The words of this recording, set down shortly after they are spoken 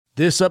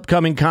This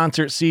upcoming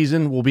concert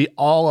season will be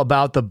all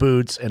about the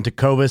boots, and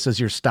Tecovas is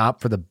your stop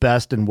for the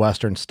best in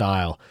Western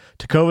style.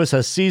 Tecovas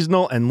has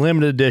seasonal and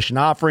limited edition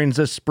offerings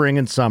this spring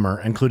and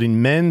summer,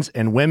 including men's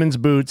and women's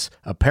boots,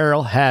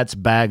 apparel, hats,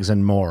 bags,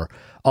 and more.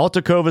 All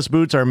Tecovas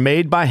boots are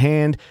made by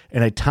hand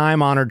in a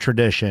time-honored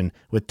tradition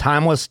with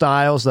timeless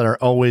styles that are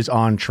always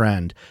on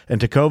trend. And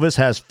Tecovas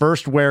has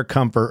first wear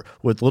comfort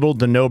with little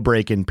to no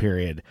break-in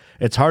period.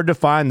 It's hard to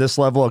find this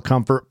level of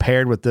comfort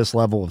paired with this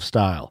level of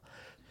style.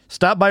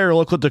 Stop by your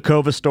local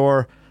Tecovas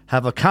store,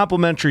 have a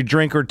complimentary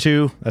drink or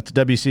two, that's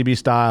WCB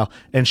style,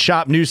 and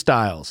shop new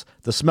styles.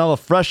 The smell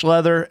of fresh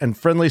leather and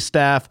friendly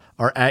staff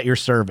are at your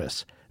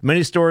service.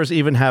 Many stores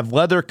even have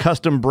leather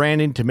custom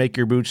branding to make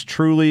your boots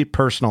truly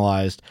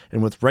personalized.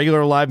 And with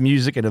regular live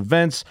music and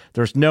events,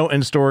 there's no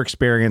in-store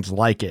experience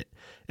like it.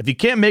 If you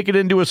can't make it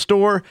into a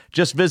store,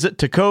 just visit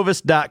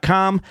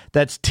tecovas.com.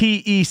 That's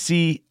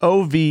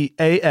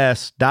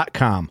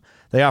TECOVAS.com.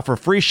 They offer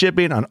free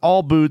shipping on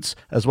all boots,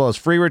 as well as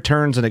free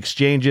returns and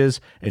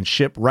exchanges, and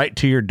ship right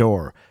to your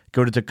door.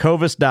 Go to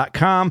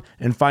tecovas.com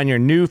and find your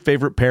new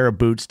favorite pair of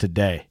boots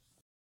today.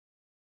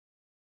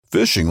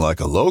 Fishing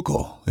like a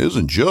local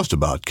isn't just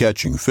about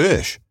catching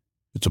fish.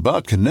 It's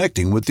about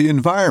connecting with the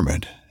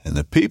environment and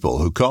the people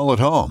who call it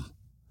home.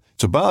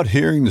 It's about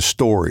hearing the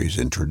stories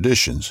and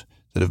traditions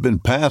that have been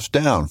passed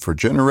down for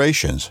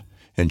generations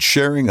and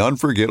sharing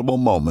unforgettable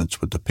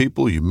moments with the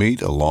people you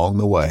meet along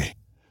the way.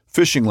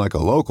 Fishing like a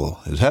local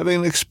is having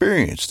an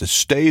experience that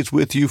stays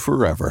with you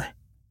forever.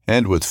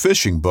 And with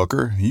Fishing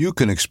Booker, you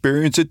can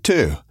experience it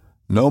too,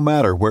 no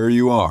matter where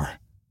you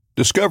are.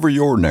 Discover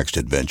your next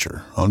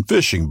adventure on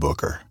Fishing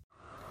Booker.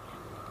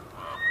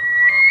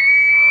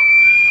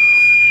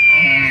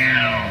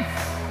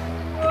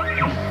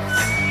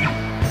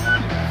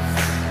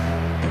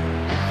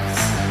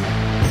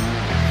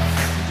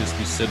 Just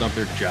be sitting up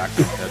there jacked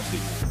with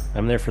Pepsi.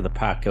 I'm there for the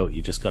pack out.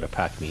 You just got to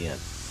pack me in.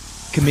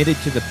 Committed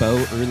to the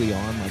boat early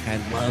on. Like, I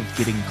love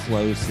getting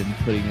close and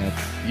putting up.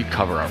 You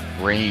cover a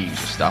range of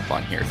stuff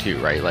on here too,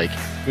 right? Like,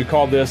 We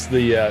call this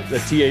the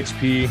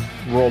THP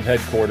World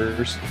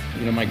Headquarters.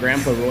 You know, my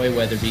grandpa Roy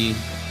Weatherby.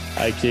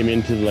 I came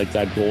into like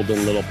that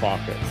golden little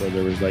pocket where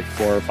there was like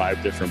 4 or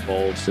 5 different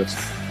bowls. Just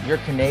You're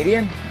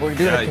Canadian? We're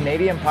doing a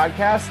Canadian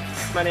podcast?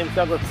 my name's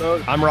Douglas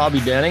Bode. I'm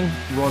Robbie Denning.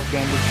 Roy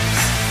Candy.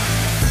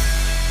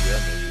 Yeah,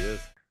 maybe he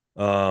is.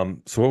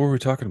 So what were we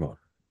talking about?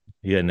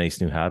 You got a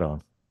nice new hat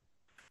on.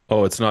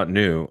 Oh, it's not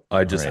new.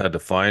 I just Right. had to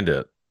find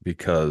it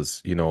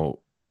because,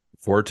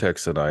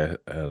 Vortex and I,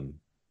 and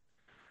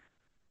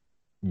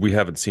we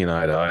haven't seen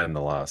eye to eye in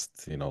the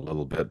last,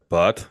 little bit,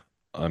 but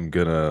I'm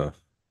gonna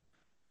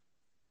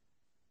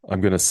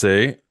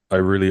say I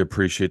really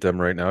appreciate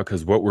them right now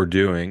because what we're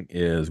doing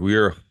is we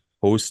are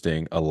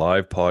hosting a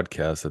live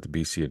podcast at the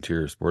BC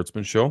Interior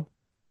Sportsman Show.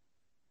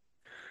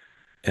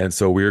 And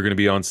so we're going to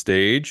be on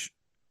stage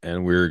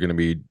and we're going to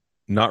be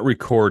not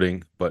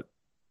recording, but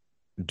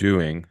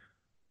doing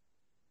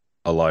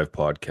a live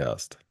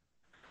podcast.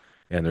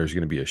 And there's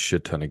going to be a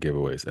shit ton of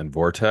giveaways. And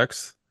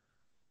Vortex,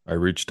 I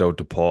reached out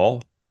to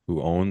Paul,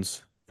 who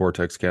owns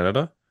Vortex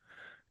Canada,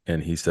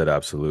 and he said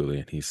absolutely.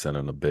 And he's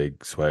sending a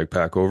big swag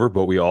pack over.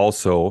 But we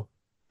also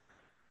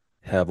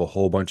have a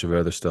whole bunch of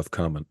other stuff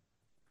coming.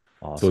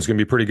 Awesome. So it's going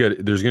to be pretty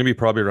good. There's going to be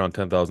probably around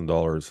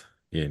 $10,000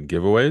 in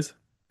giveaways.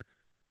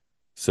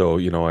 So,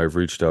 I've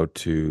reached out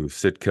to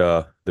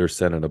Sitka. They're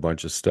sending a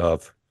bunch of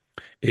stuff.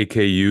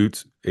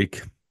 AKU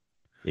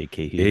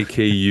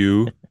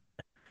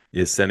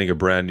is sending a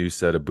brand new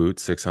set of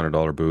boots,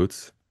 $600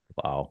 boots.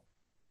 Wow.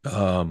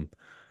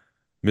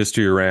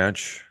 Mystery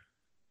Ranch.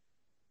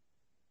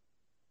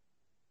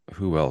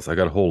 Who else? I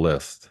got a whole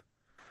list.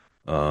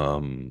 Did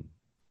you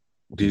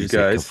These say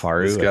guys.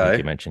 Kafaru? This I guy. think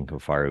you mentioned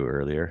Kafaru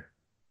earlier.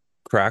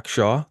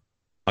 Crackshaw.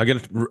 I'm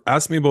gonna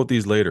ask me about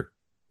these later.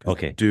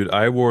 Okay. Dude,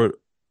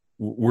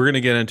 we're gonna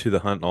get into the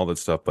hunt and all that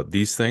stuff, but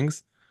these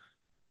things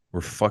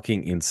were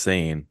fucking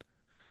insane.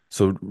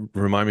 So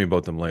remind me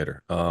about them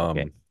later.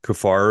 Okay.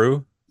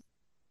 Kafaru.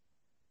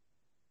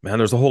 Man,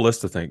 there's a whole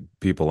list of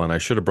people, and I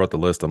should have brought the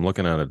list. I'm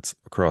looking at it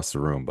across the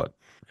room, but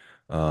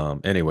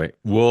anyway,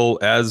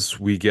 as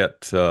we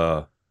get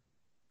more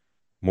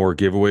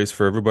giveaways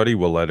for everybody,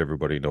 we'll let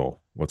everybody know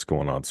what's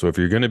going on. So if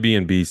you're going to be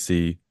in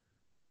BC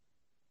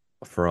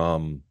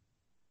from,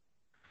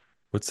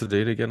 what's the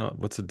date again?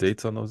 What's the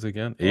dates on those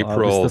again?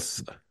 April.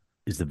 Is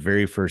the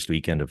very first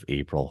weekend of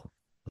April.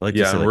 Like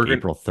Yeah, to say and like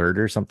April 3rd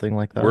or something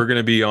like that. We're going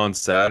to be on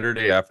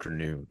Saturday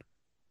afternoon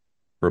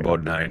for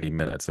about 90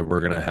 minutes.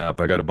 And I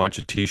got a bunch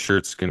of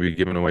t-shirts going to be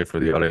given away for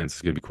the audience.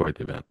 It's going to be quite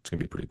the event. It's going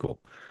to be pretty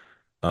cool.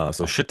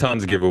 So shit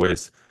tons of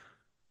giveaways.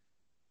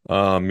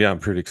 Yeah, I'm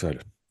pretty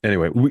excited.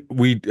 Anyway,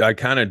 I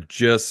kind of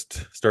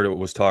just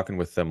was talking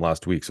with them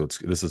last week. So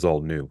this is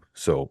all new.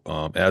 So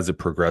as it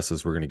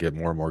progresses, we're going to get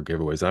more and more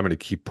giveaways. I'm going to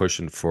keep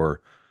pushing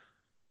for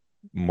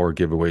more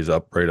giveaways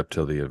right up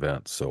till the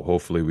event. So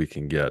hopefully we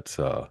can get,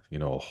 a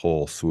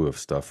whole slew of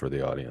stuff for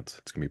the audience.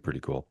 It's going to be pretty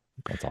cool.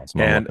 That's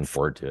awesome. I'm looking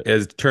forward to it.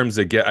 As terms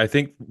of I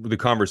think the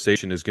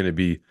conversation is going to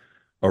be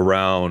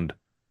around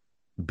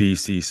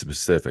BC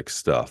specific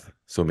stuff.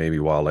 So maybe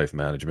wildlife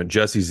management.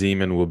 Jesse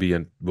Zeman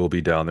will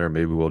be down there.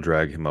 Maybe we'll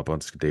drag him up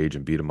on stage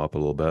and beat him up a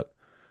little bit.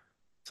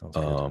 Sounds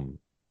good.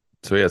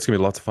 So yeah, it's gonna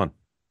be lots of fun.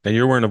 And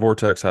you're wearing a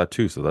Vortex hat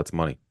too, so that's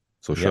money.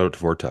 So shout Yep. out to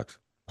Vortex.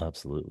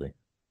 Absolutely.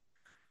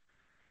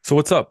 So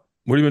what's up?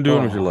 What have you been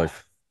doing with your Oh,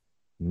 life?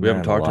 We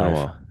haven't talked in a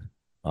while.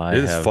 I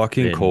It is have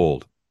fucking been-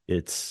 cold.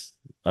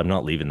 I'm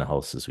not leaving the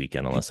house this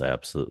weekend unless I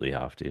absolutely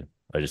have to.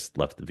 I just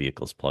left the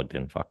vehicles plugged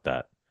in. Fuck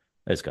that.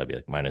 It's got to be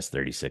like minus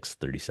 36,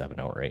 37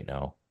 out right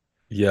now.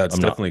 Yeah, it's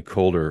I'm not- definitely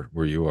colder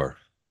where you are.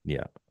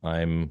 Yeah,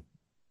 I'm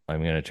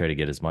going to try to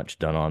get as much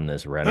done on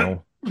this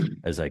reno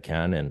as I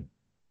can, and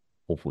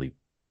hopefully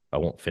I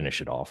won't finish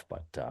it off.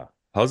 But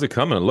How's it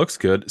coming? It looks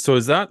good. So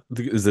is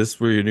this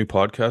where your new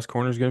podcast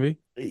corner is going to be?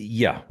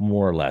 yeah,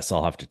 more or less.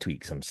 I'll have to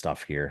tweak some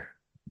stuff here,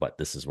 but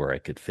this is where I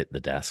could fit the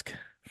desk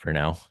for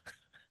now.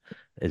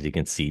 As you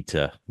can see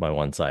to my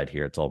one side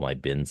here, it's all my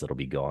bins that'll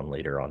be gone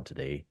later on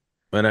today.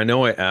 And I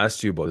know I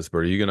asked you about this, but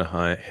are you going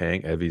to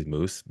hang Evie's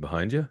moose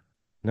behind you?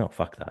 No,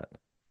 fuck that.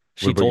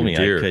 She What about told your me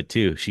deer? I could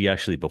too. She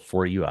actually,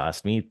 before you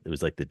asked me, it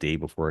was like the day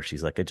before,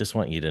 she's like, I just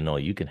want you to know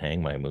you can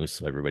hang my moose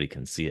so everybody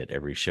can see it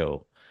every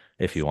show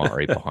if you want,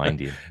 right behind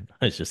you.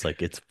 It's just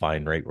like, it's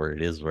fine right where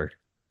it is, where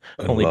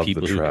I only love the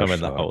people who come trash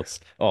in the talk. house.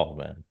 Oh,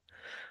 man.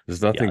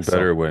 There's nothing Yeah, so-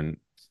 better when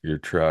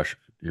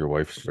your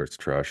wife starts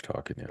trash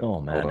talking you. Oh,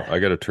 Hold man. on. I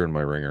got to turn my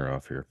ringer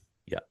off here.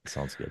 Yeah,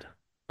 sounds good.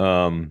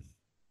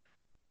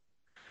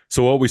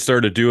 So what we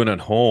started doing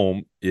at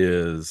home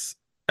is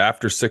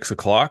after 6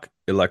 o'clock,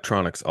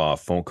 electronics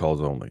off, phone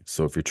calls only.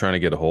 So if you're trying to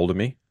get a hold of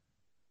me,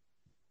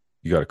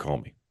 you got to call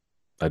me.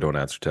 I don't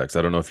answer text.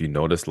 I don't know if you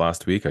noticed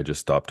last week, I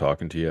just stopped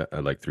talking to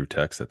you through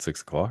text at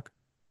 6 o'clock.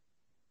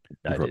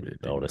 I probably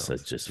didn't didn't notice it.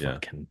 notice. Just Yeah.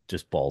 fucking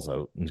just balls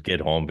out and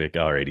get home. Be like,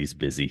 all right, he's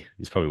busy.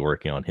 He's probably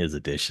working on his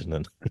edition.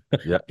 And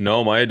Yeah.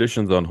 No, my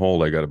addition's on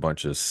hold. I got a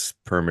bunch of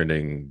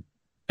permitting,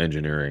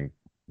 engineering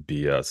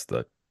BS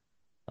that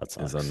that's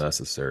is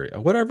unnecessary.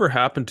 Whatever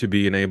happened to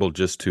being able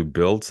just to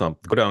build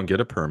something, go down,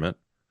 get a permit,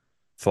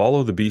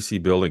 follow the BC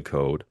building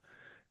code,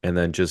 and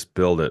then just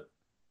build it?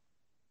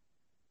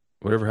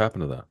 Whatever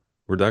happened to that?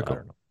 Where'd that I go?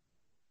 don't know.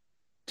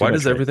 Too Why much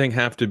does right- everything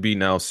have to be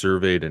now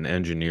surveyed and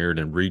engineered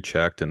and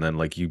rechecked, and then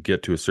like you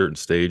get to a certain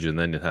stage and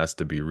then it has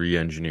to be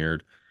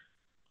re-engineered?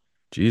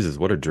 Jesus,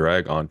 what a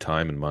drag on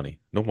time and money.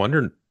 No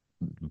wonder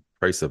the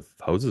price of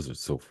houses is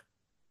so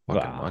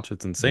fucking Wow. much.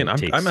 It's insane. It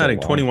takes I'm so adding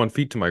long. 21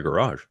 feet to my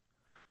garage.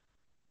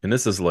 And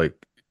this is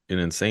like an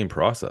insane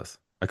process.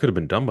 I could have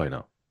been done by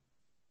now.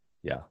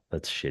 Yeah,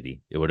 that's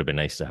shitty. It would have been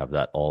nice to have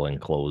that all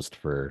enclosed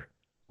for,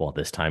 well,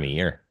 this time of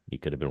year. You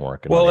could have been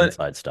working Well, on and-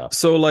 inside stuff.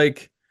 So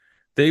like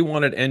they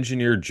wanted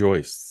engineered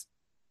joists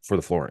for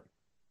the flooring.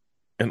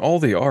 And all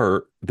they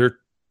are, they're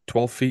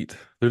 12 feet.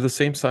 They're the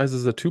same size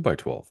as a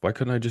 2x12. Why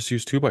couldn't I just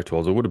use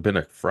 2x12s? It would have been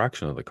a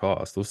fraction of the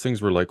cost. Those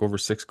things were like over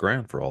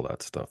 $6,000 for all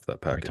that stuff,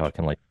 that We're package.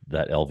 talking like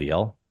that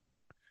LVL.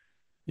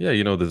 Yeah,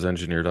 you know, those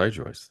engineered eye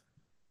joists.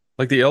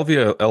 Like the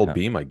LVL Yeah.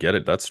 beam, I get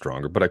it, that's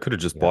stronger, but I could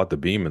have just Yeah. bought the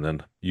beam and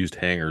then used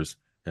hangers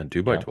and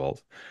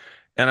 2x12s.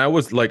 And I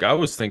was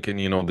thinking,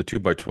 you know, the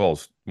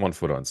 2x12s, 1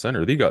 foot on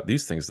center, they got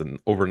these things in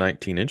over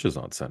 19 inches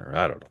on center.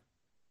 I don't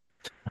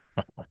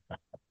know.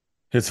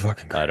 It's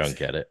fucking crazy. I don't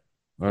get it.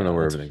 I don't know Yeah,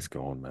 where that's- everything's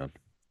going, man.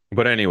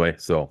 But anyway,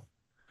 so It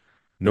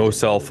no is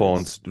cell what it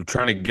phones. is. We're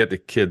trying to get the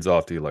kids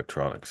off the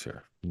electronics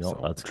here. No, So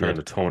that's we're trying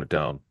good. to tone it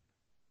down.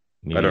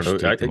 Maybe I you don't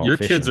should know. take them out Your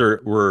kids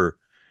fishing.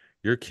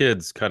 your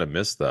kids kind of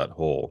missed that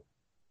whole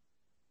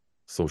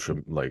social,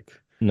 like,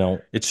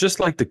 No, it's just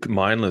like the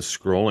mindless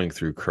scrolling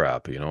through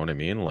crap. You know what I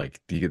mean? Like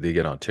they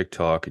get on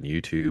TikTok and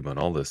YouTube and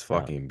all this Yeah.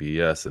 fucking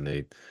BS, and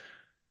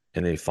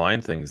they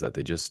find things that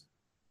they just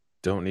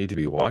don't need to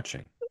be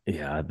watching.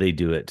 yeah, they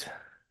do it.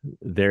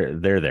 They're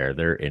there.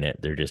 They're in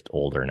it. They're just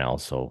older now,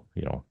 so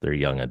you know they're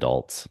young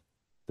adults.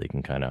 They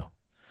can kind of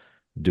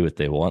do what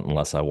they want,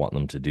 unless I want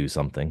them to do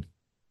something.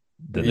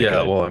 Then they're Yeah,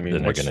 gonna- well, I mean,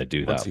 then they're once, gonna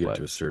do once that. you get But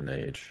to a certain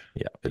age,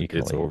 yeah, you can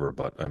it's only- over.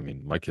 But I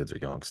mean, my kids are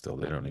young still;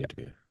 they don't need to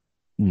be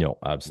No,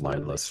 absolutely.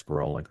 mindless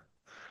scrolling.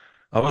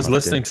 I was That's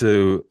listening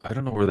to, I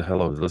don't know where the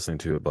hell I was listening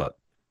to it, but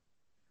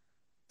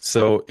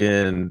so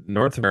in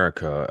North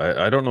America,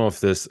 I don't know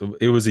if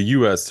it was a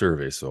US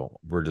survey, so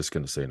we're just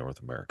going to say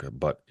North America,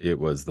 but it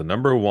was the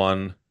number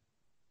one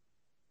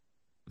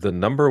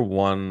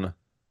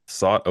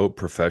sought out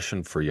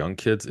profession for young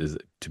kids is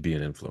to be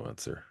an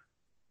influencer.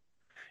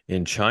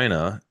 In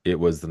China, it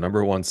was the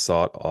number one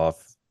sought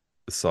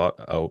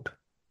out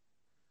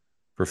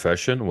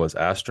profession was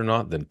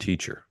astronaut, then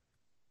teacher.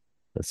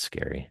 That's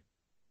scary.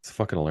 It's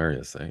fucking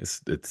hilarious. It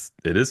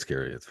is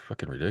scary. It's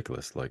fucking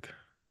ridiculous. Like,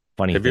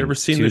 Funny. have you thing, ever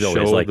seen too, the though,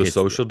 show is, like, The it's-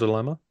 Social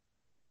Dilemma?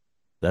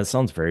 That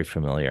sounds very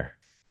familiar.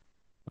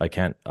 I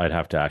can't. I'd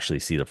have to actually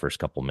see the first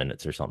couple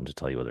minutes or something to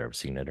tell you whether I've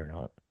seen it or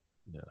not.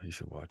 Yeah, you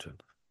should watch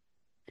it.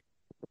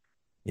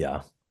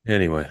 Yeah,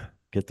 Anyway,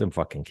 get them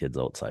fucking kids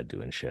outside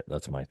doing shit.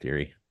 That's my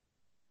theory.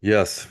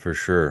 yes, for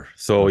sure.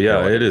 So Don't care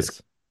yeah, what it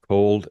is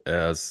cold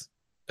as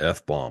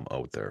F-bomb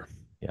out there.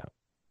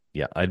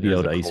 Yeah, I'd It be is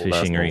out a ice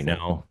cold-ass fishing right mofo.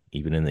 now,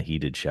 even in the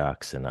heated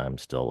shacks, and I'm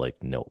still like,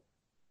 nope.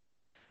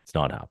 it's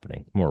not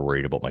happening. I'm more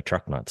worried about my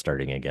truck not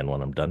starting again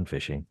when I'm done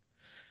fishing.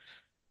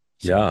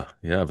 So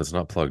Yeah. If it's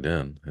not plugged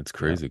in, it's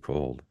crazy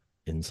cold.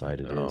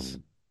 inside it is.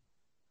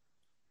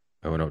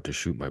 I went out to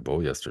shoot my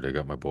bow yesterday.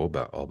 Got my bow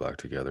all back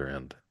together,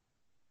 and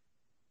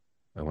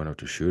I went out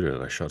to shoot it,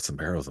 and I shot some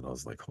arrows, and I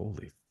was like,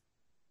 "Holy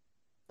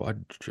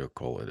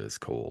fudgicle, it is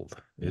cold!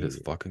 It is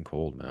fucking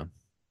cold, man."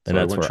 And So I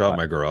that's went where shot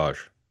my garage.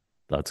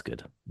 That's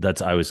good.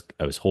 I was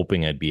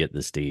hoping I'd be at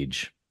the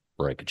stage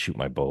where I could shoot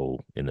my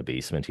bow in the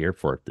basement here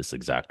for this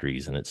exact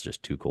reason. It's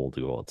just too cold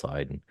to go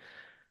outside, and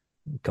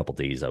a couple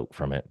days out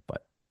from it,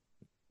 but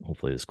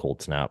hopefully this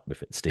cold snap,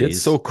 if it stays.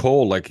 It's so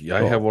cold. Like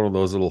I have one of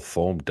those little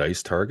foam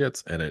dice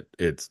targets, and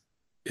it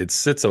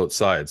sits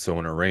outside. So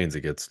when it rains,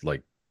 it gets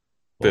like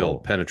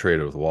filled,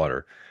 penetrated with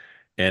water,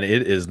 and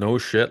it is no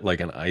shit like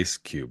an ice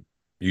cube.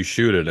 You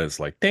shoot it, and it's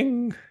like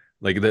ding,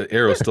 like the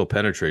arrow still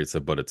penetrates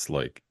it, but it's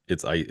like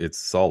it's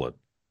solid.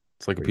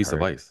 It's like a piece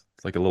of ice.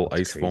 It's like a little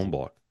ice foam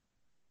block.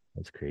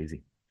 That's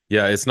crazy.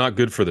 Yeah, it's not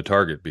good for the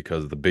target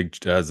because the big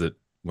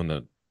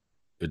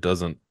it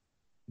doesn't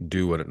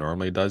do what it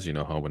normally does. You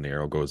know how when the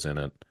arrow goes in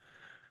it,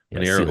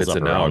 when the arrow hits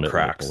it now, it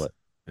cracks.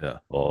 Yeah.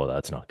 Oh,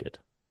 that's not good.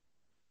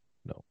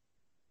 No.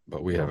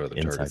 But we have other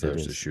targets that are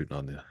just shooting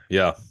on the.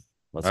 Yeah.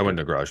 That's I went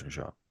to garage and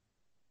shot.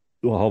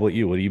 Well, how about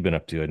you? What have you been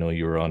up to? I know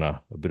you were on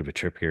a bit of a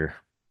trip here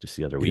just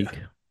the other week.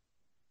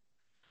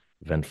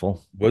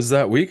 Eventful. Was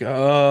that week?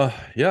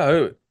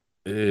 Yeah.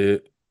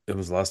 It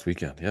was last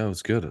weekend. Yeah, it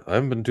was good. I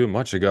haven't been doing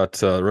much. I got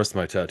the rest of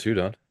my tattoo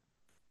done.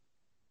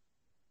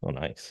 Oh,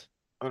 nice.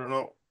 I don't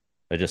know.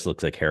 It just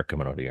looks like hair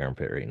coming out of your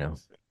armpit right now.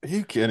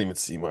 You can't even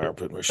see my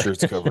armpit. My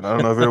shirt's covered. I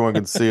don't know if everyone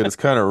can see it. It's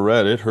kind of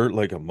red. It hurt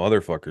like a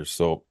motherfucker.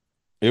 So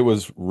it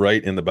was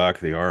right in the back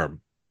of the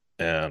arm.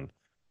 And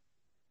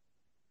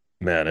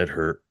man, it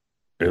hurt.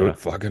 It would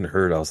fucking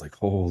hurt. I was like,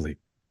 holy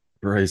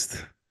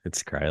Christ.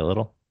 It's cry a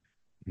little?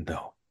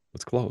 No,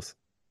 it's close.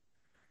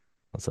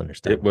 Let's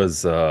understand. It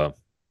was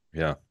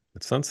yeah,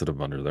 it's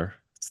sensitive under there.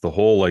 It's the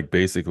whole like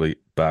basically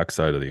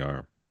backside of the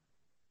arm.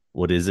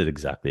 What is it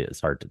exactly? It's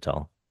hard to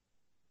tell.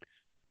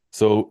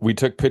 So we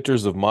took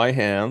pictures of my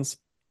hands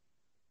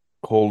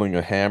holding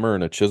a hammer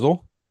and a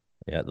chisel.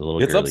 Yeah, the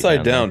little. It's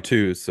upside down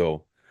too.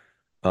 So,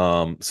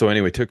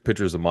 anyway, took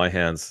pictures of my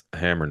hands, a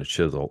hammer and a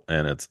chisel,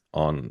 and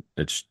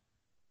it's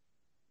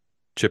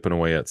chipping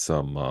away at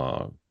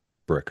some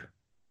brick.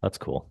 That's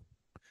cool.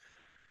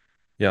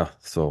 Yeah,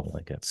 so I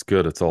like it. It's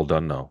good. It's all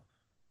done now.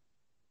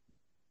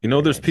 You know,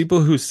 there's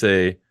people who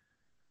say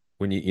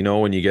when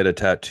when you get a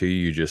tattoo,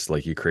 you just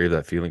like you crave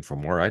that feeling for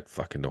more. I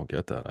fucking don't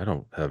get that. I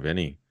don't have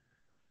any.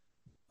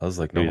 I was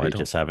like, no, I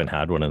just haven't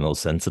had one in those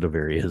sensitive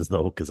areas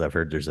though, because I've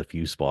heard there's a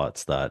few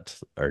spots that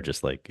are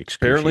just like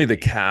apparently the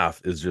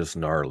calf is just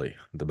gnarly.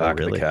 The back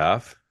of the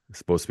calf is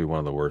supposed to be one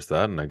of the worst.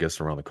 That, and I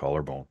guess around the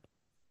collarbone.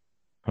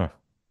 Huh.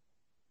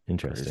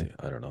 Interesting. Crazy.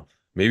 I don't know.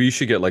 Maybe you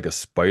should get like a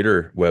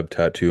spider web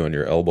tattoo on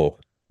your elbow.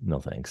 No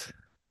thanks.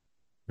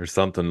 Or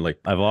something like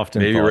I've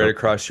often maybe right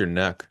across your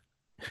neck.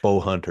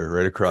 Bow hunter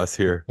right across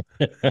here.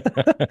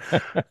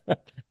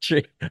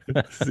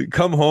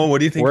 Come home. What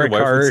do you think your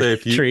wife would say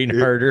if you train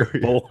harder,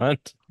 bow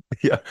hunt?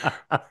 Yeah.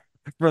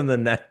 From the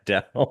neck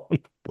down.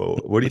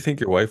 What do you think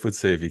your wife would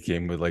say if you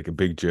came with like a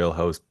big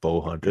jailhouse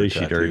bow hunter?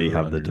 She'd already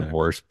have the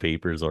divorce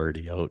papers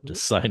already out.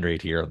 Just sign right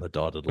here on the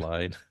dotted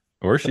line.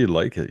 Or she'd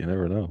like it. You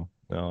never know.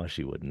 No,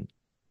 she wouldn't.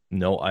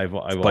 No, I've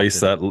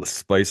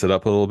spice it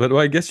up a little bit.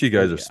 Well, I guess you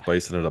guys are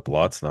spicing it up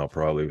lots now,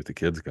 probably with the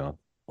kids gone.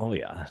 Oh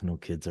yeah, no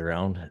kids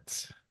around.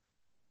 It's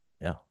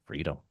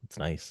freedom. It's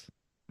nice.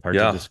 Hard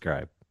to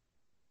describe.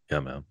 Yeah,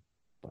 man.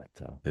 But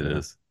it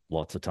is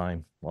lots of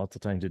time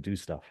to do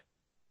stuff.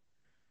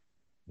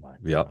 But,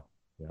 yeah.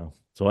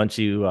 So why don't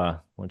you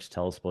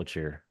tell us about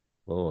your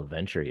little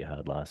adventure you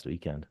had last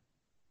weekend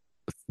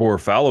for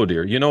fallow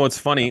deer? You know, it's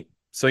funny.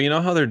 So you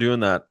know how they're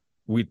doing that.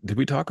 Did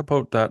we talk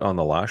about that on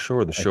the last show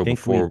or the show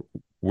before?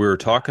 We were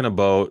talking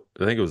about,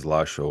 I think it was the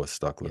last show with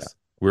Stuckless. Yeah.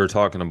 We were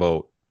talking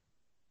about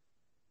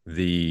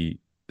the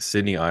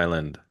Sydney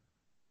Island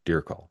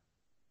deer call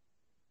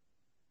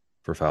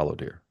for fallow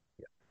deer.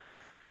 Yeah.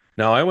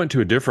 Now I went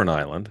to a different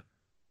island,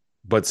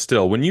 but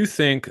still, when you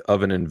think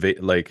of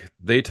like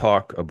they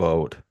talk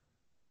about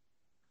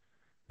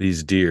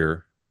these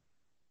deer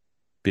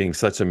being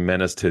such a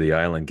menace to the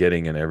island,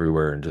 getting in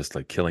everywhere and just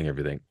like killing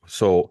everything.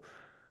 So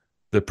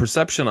the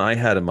perception I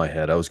had in my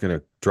head, I was going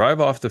to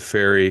drive off the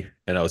ferry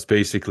and I was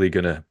basically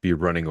going to be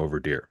running over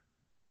deer.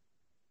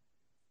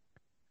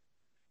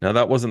 Now,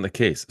 that wasn't the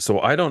case. So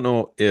I don't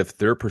know if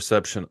their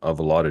perception of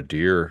a lot of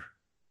deer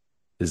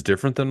is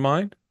different than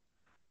mine,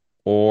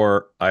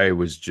 or I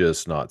was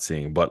just not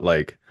seeing. But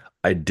like,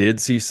 I did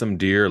see some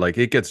deer. Like,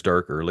 it gets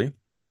dark early,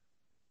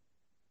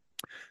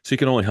 so you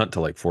can only hunt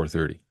till like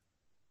 4:30.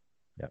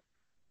 Yeah,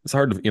 it's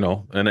hard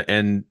to,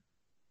 and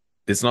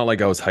it's not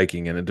like I was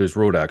hiking and there's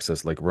road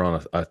access. Like we're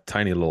on a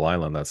tiny little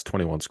island that's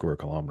 21 square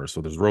kilometers,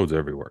 so there's roads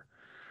everywhere.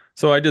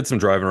 So I did some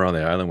driving around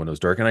the island when it was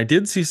dark, and I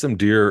did see some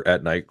deer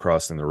at night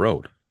crossing the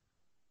road.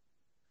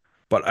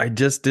 But I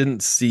just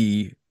didn't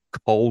see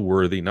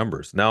cull-worthy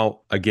numbers.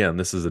 Now, again,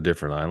 this is a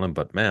different island,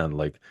 but man,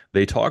 like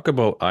they talk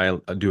about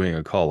doing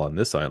a cull on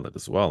this island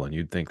as well, and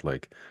you'd think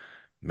like,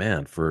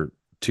 man,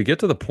 to get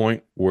to the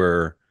point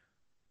where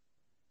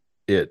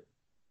it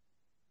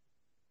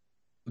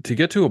to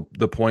get to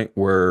the point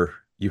where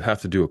you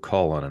have to do a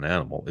cull on an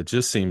animal, it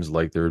just seems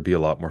like there would be a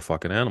lot more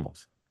fucking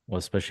animals. Well,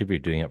 especially if you're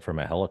doing it from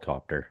a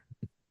helicopter,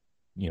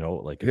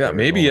 like if Yeah, they were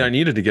maybe going- I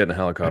needed to get in a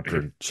helicopter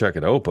and check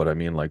it out, but I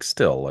mean, like,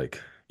 still,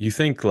 like, you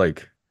think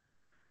like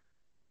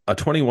a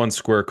 21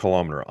 square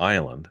kilometer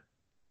island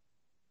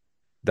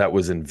that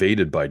was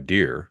invaded by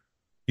deer,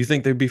 you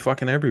think they'd be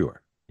fucking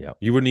everywhere. Yeah.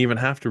 You wouldn't even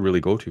have to really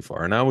go too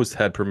far. And I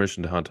had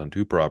permission to hunt on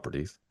 2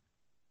 properties.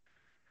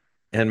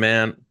 And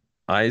man,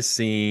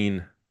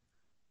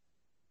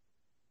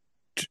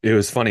 it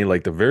was funny,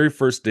 like the very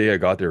first day I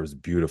got there was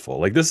beautiful.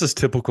 Like this is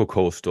typical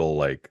coastal,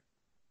 like,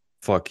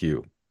 fuck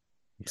you.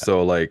 Yeah.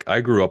 So like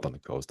I grew up on the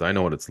coast. I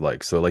know what it's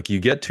like. So like you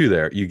get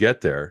there,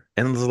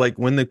 and it's like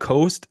when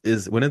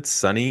it's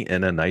sunny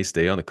and a nice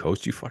day on the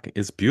coast,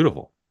 it's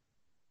beautiful.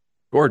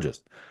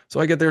 Gorgeous. So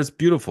I get there, it's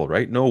beautiful,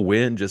 right? No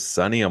wind, just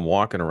sunny. I'm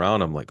walking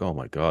around. I'm like, oh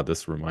my God,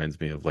 this reminds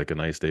me of like a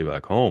nice day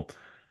back home.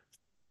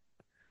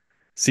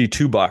 See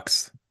 2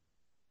 bucks,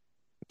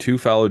 2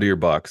 fallow deer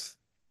bucks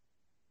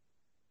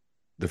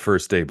the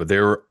first day, but they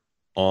were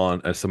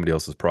on somebody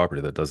else's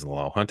property that doesn't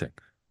allow hunting.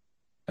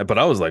 But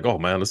I was like, oh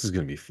man, this is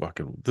gonna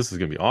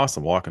be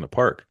awesome walking the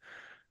park.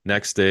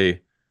 Next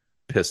day,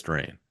 pissed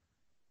rain.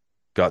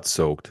 Got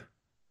soaked.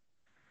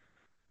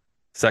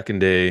 Second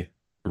day,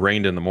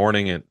 rained in the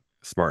morning. It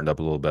smartened up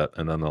a little bit.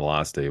 And then the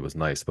last day was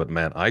nice. But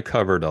man, I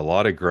covered a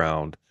lot of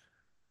ground.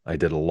 I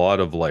did a lot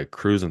of like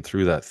cruising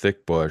through that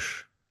thick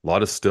bush, a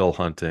lot of still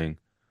hunting,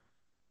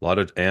 a lot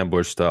of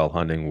ambush style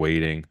hunting,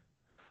 waiting.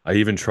 I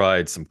even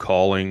tried some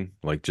calling,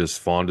 like just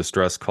fawn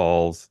distress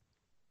calls.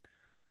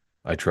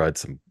 I tried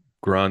some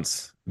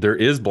grunts. There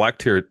is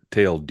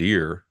black-tailed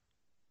deer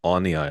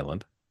on the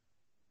island.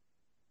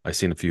 I've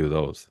seen a few of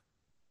those,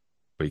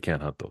 but you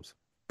can't hunt those.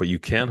 But you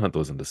can hunt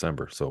those in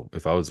December. So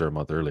if I was there a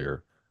month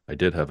earlier, I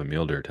did have a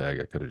mule deer tag.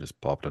 I could have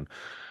just popped in.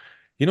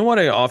 You know what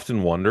I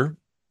often wonder?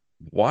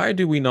 Why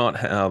do we not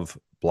have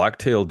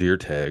black-tailed deer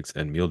tags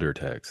and mule deer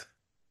tags?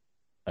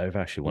 I've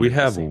actually We wondered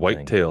the have same thing.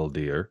 white-tailed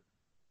deer.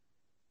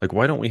 Like,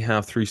 why don't we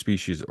have 3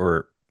 species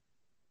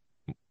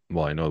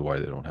well, I know why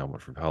they don't have one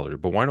for fallow deer,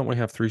 but why don't we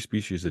have 3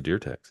 species of deer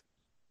tags?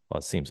 Well,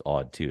 it seems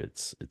odd too.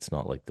 It's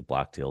not like the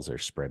blacktails are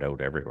spread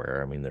out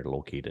everywhere. I mean, they're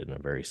located in a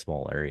very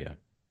small area,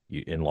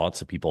 and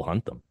lots of people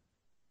hunt them,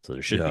 so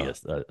there should Yeah.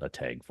 be a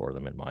tag for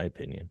them, in my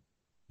opinion.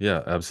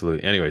 Yeah,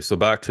 absolutely. Anyway, so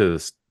back to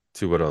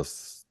what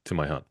else to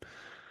my hunt.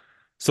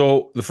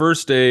 So the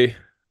first day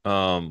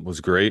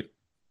was great.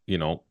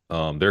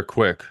 They're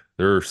quick.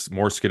 They're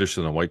more skittish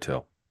than a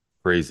whitetail.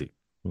 Crazy.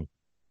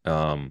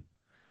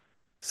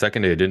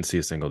 Second day, I didn't see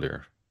a single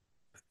deer.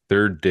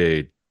 Third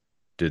day,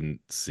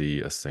 didn't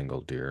see a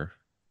single deer.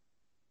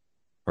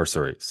 Or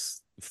sorry.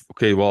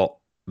 Okay,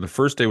 well, the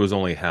first day was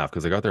only half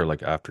because I got there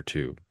like after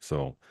 2.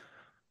 So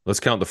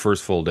let's count the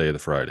first full day, the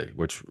Friday,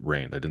 which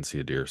rained. I didn't see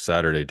a deer.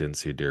 Saturday, didn't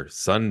see a deer.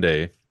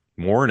 Sunday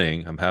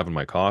morning, I'm having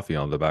my coffee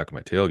on the back of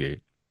my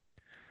tailgate,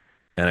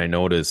 and I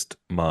noticed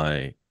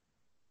my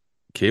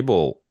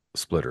cable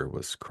splitter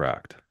was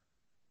cracked.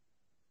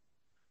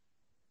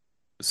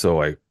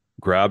 So I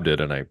grabbed it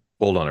and I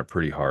pulled on it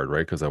pretty hard,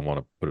 right? Because I want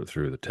to put it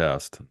through the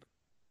test.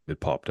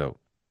 It popped out.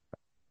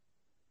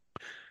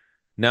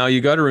 Now you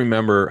got to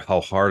remember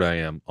how hard I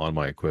am on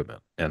my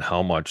equipment and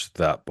how much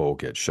that bow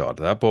gets shot.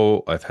 That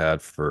bow I've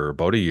had for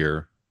about a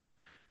year.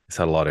 It's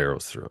had a lot of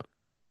arrows through it.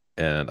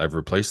 And I've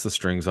replaced the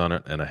strings on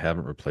it, and I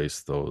haven't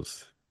replaced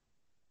those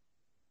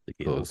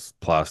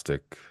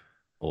plastic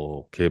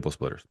cable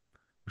splitters,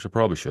 which I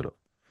probably should have.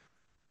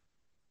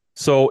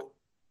 So,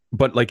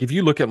 but like if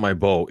you look at my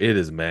bow, it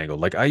is mangled.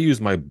 Like I use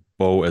my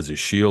bow as a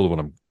shield when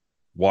I'm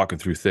walking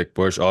through thick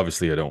bush.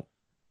 Obviously, I don't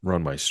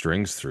run my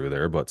strings through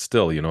there, but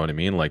still, you know what I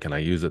mean? Like, and I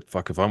use it,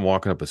 if I'm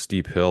walking up a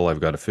steep hill, I've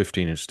got a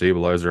 15-inch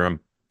stabilizer, I'm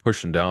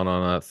pushing down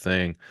on that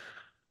thing.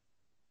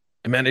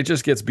 And man, it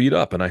just gets beat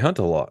up, and I hunt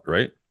a lot,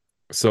 right?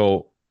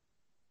 So,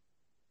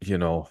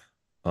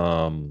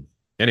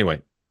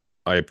 anyway,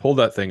 I pulled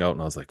that thing out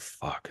and I was like,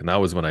 fuck. And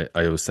that was when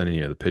I was sending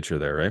you the picture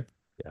there, right?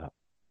 Yeah.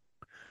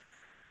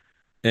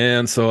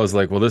 And so I was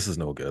like, well, this is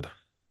no good.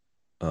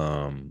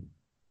 And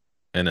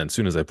then as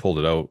soon as I pulled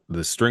it out,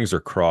 the strings are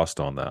crossed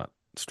on that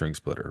string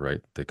splitter,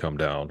 right? They come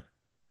down,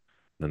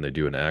 then they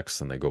do an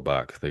X and they go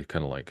back. They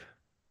kind of like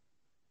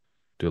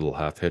do a little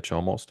half hitch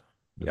almost.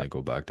 And they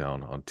go back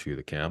down onto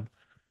the cam.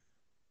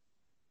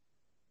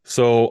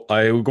 So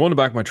I would go in the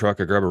back of my truck,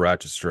 I grab a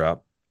ratchet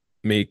strap,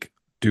 make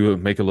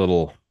a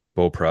little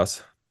bow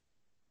press,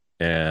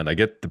 and I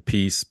get the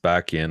piece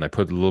back in. I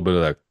put a little bit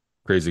of that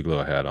crazy glue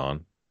I had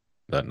on,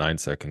 that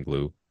 9-second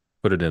glue,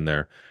 put it in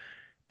there,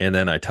 and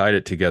then I tied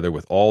it together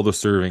with all the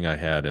serving I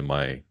had in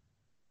my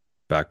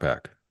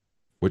backpack,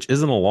 which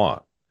isn't a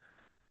lot.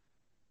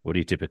 What do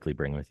you typically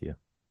bring with you?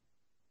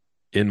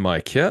 In my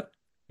kit?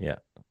 Yeah.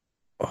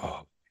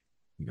 Oh,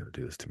 you gotta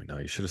do this to me now.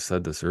 You should have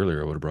said this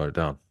earlier. I would have brought it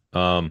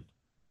down.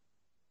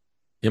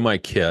 in my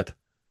kit,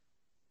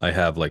 I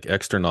have like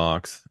extra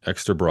nocks,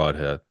 extra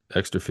broadhead,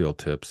 extra field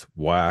tips,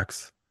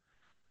 wax.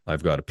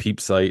 I've got a peep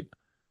sight,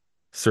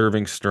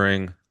 serving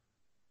string,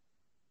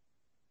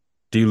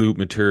 D-loop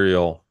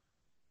material,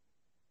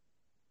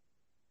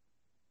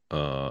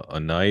 a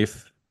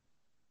knife.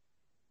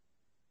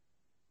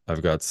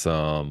 I've got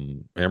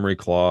some emery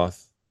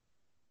cloth,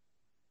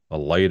 a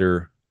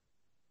lighter.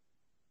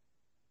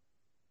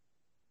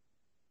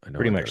 I know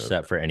Pretty I much got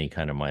set for any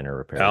kind of minor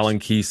repairs. Allen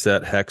key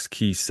set, hex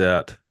key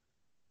set,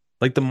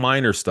 like the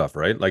minor stuff,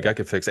 right? Like I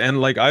could fix,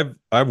 and like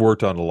I've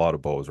worked on a lot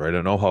of bows, right?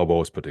 I know how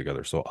bows put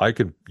together, so I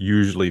could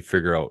usually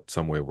figure out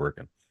some way of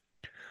working.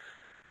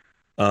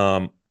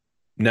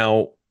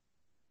 Now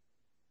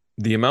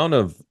the amount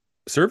of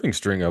serving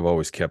string I've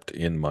always kept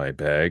in my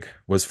bag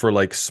was for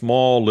like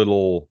small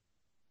little,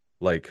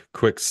 like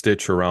quick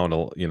stitch around,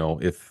 you know,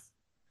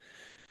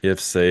 if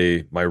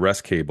say my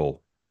rest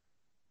cable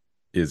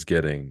is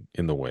getting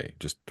in the way,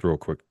 just throw a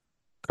quick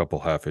couple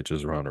half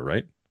hitches around it,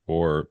 right?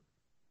 Or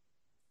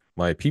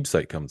my peep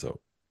sight comes out,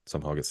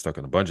 somehow gets stuck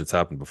in a bunch. It's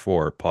happened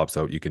before, it pops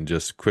out. You can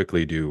just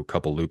quickly do a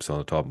couple loops on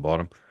the top and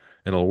bottom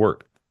and it'll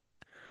work.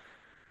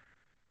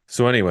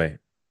 So anyway,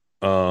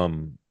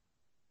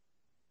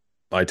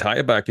 I tie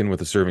it back in with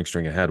the serving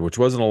string I had, which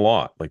wasn't a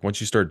lot. Like once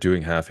you start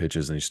doing half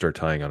hitches and you start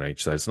tying on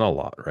each side, it's not a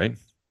lot, right?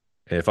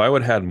 And if I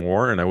would have had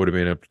more and I would have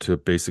been able to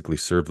basically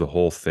serve the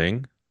whole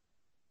thing,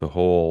 the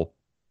whole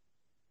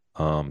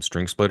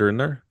string splitter in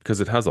there,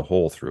 because it has a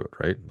hole through it,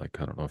 right? Like,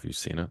 I don't know if you've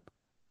seen it,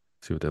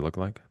 see what they look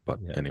like. But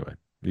anyway,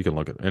 you can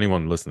look at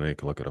anyone listening, you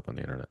can look it up on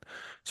the internet.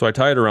 So I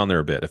tie it around there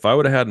a bit. If I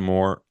would have had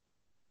more,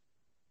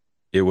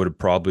 it would have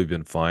probably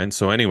been fine.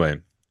 So anyway,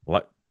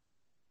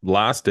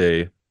 last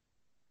day,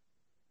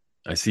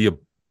 I see a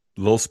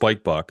little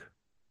spike buck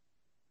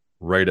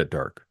right at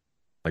dark,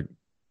 like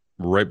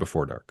right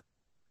before dark.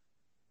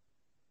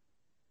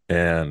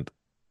 And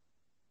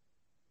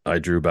I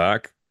drew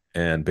back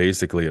and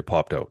basically it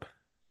popped out.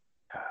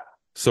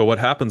 So what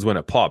happens when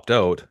it popped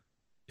out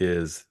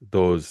is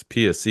those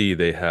PSC,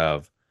 they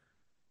have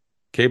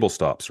cable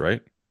stops,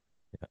 right?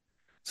 Yeah.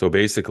 So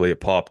basically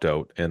it popped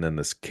out and then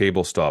this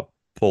cable stop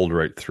pulled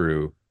right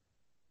through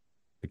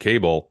the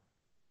cable,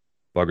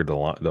 buggered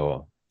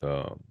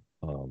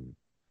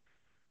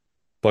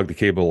plugged the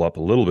cable up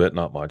a little bit,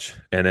 not much,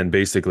 and then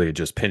basically it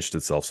just pinched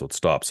itself, so it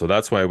stopped. So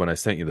that's why when I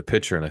sent you the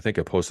picture, and I think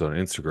I posted on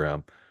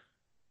Instagram,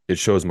 it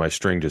shows my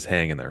string just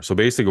hanging there. So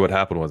basically what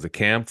happened was the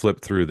cam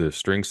flipped through the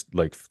strings,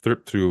 like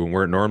flipped through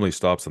where it normally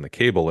stops on the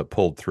cable, it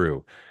pulled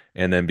through.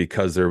 And then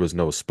because there was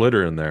no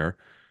splitter in there,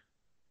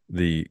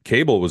 the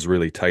cable was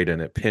really tight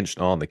and it pinched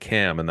on the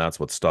cam, and that's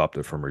what stopped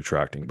it from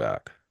retracting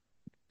back.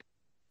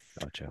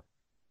 Gotcha.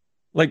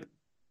 Like,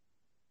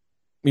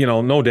 you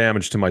know, no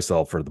damage to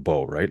myself for the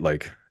bow, right?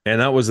 Like, and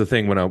that was the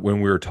thing when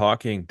we were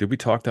talking. Did we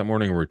talk that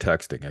morning or we were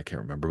texting? I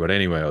can't remember. But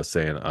anyway, I was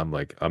saying, I'm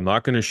like, I'm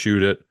not going to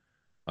shoot it.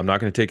 I'm not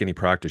going to take any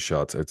practice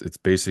shots. It's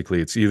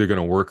basically, it's either going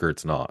to work or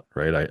it's not,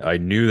 right? I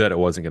knew that it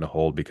wasn't going to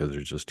hold because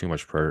there's just too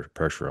much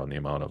pressure on the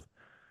amount of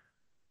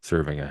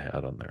serving I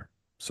had on there.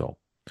 So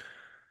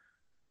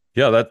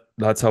yeah,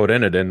 that's how it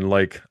ended. And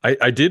like,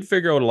 I did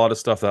figure out a lot of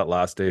stuff that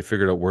last day,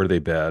 figured out where they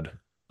bed.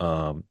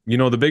 You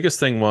know, the biggest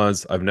thing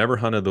was I've never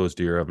hunted those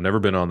deer. I've never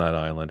been on that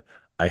island.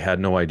 I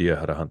had no idea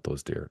how to hunt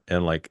those deer.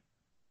 And like,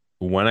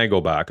 when I go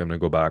back, I'm going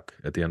to go back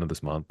at the end of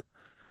this month.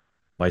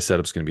 My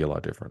setup's going to be a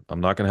lot different. I'm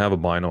not going to have a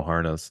bino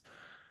harness.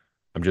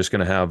 I'm just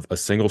going to have a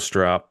single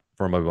strap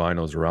for my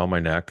binos around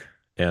my neck,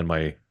 and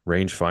my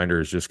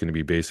rangefinder is just going to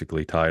be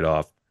basically tied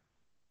off,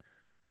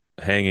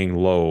 hanging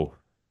low.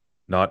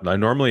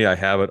 Normally I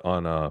have it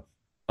on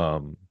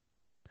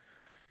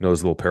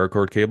those little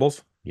paracord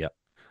cables. Yeah.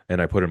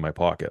 And I put it in my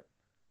pocket.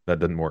 That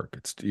didn't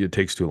work. It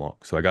takes too long.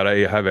 So I got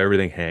to have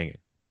everything hanging.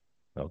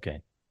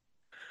 Okay.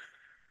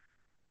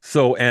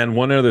 So, and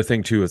one other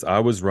thing too is I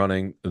was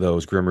running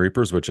those Grim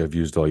Reapers, which I've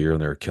used all year,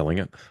 and they're killing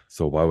it.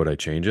 So why would I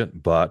change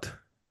it? But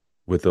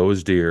with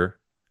those deer,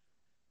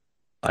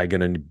 I'm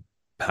going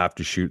to have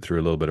to shoot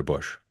through a little bit of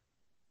bush.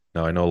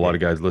 Now, I know a lot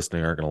of guys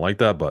listening aren't going to like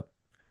that, but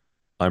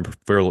I'm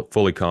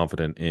fully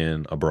confident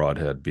in a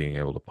broadhead being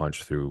able to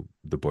punch through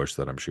the bush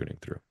that I'm shooting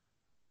through.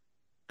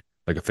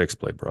 Like a fixed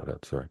blade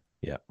broadhead, sorry.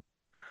 Yeah.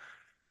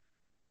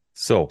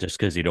 So just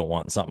because you don't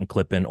want something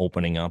clipping,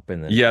 opening up,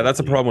 and then yeah, that's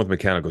a problem with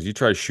mechanicals. You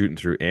try shooting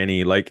through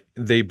any, like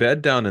they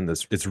bed down in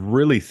this. It's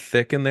really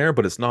thick in there,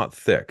 but it's not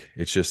thick.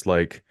 It's just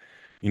like,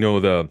 you know,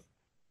 the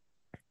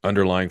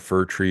underlying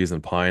fir trees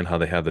and pine, how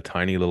they have the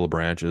tiny little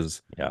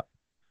branches. Yeah.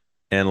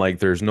 And like,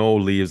 there's no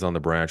leaves on the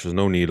branches,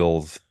 no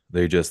needles.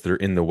 They're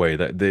in the way.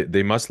 That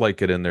they must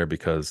like it in there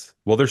because,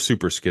 well, they're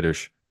super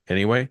skittish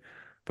anyway.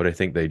 But I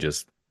think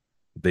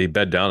they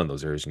bed down in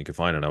those areas, and you can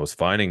find it. And I was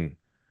finding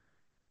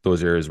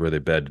those areas where they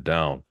bed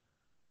down.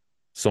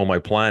 So my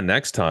plan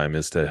next time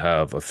is to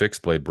have a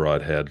fixed blade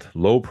broadhead,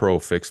 low pro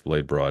fixed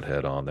blade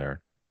broadhead on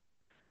there.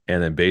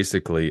 And then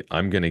basically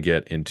I'm going to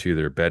get into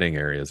their bedding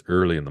areas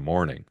early in the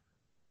morning.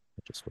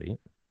 Just wait.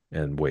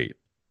 And wait.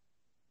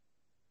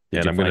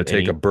 And I'm going to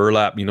take a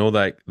burlap, you know,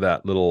 those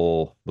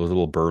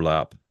little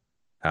burlap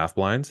half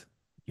blinds.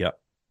 Yep.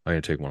 I'm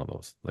gonna take one of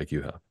those like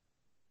you have.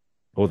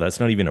 Oh, that's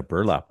not even a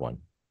burlap one.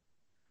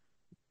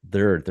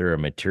 They're a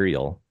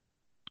material,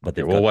 but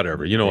Okay, well,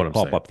 whatever. You know what I'm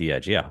pop saying. up the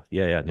edge. Yeah.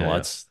 No,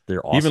 Yeah.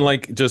 they're awesome. Even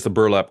like just a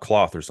burlap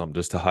cloth or something,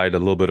 just to hide a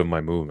little bit of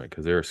my movement,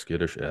 because they're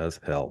skittish as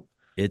hell.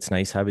 It's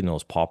nice having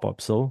those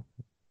pop-ups though,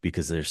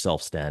 because they're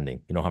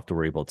self-standing. You don't have to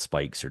worry about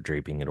spikes or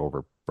draping it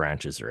over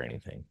branches or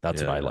anything.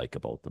 That's what I like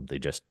about them. They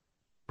just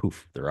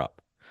poof, they're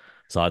up.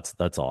 So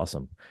that's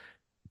awesome.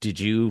 Did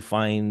you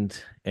find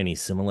any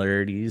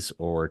similarities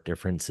or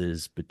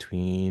differences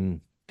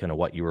between kind of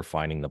what you were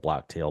finding the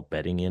blacktail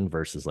bedding in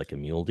versus like a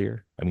mule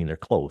deer? I mean, they're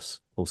close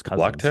cousins.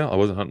 Blacktail? I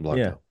wasn't hunting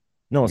blacktail. Yeah.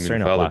 No, sorry,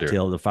 not fallow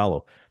blacktail, the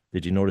fallow.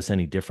 Did you notice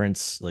any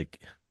difference like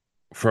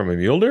from a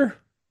mule deer?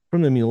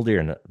 From the mule deer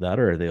and that,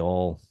 or are they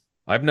all?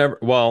 I've never,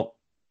 you're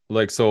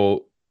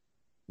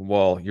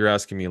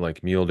asking me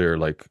like mule deer,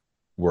 like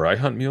where I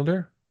hunt mule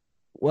deer?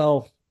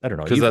 Well, I don't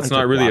know. Because that's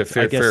not really a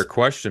fair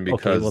question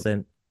because. Okay, well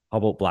then, how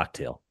about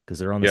blacktail? Because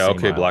they're on the same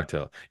okay, island.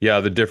 blacktail.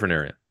 Yeah, the different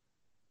area.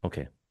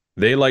 Okay.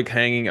 They like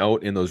hanging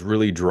out in those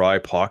really dry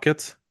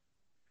pockets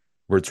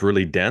where it's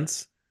really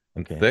dense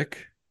and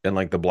thick. And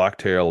like the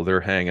blacktail,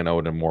 they're hanging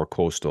out in more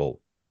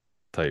coastal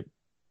type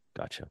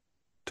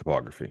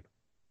topography,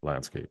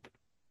 landscape,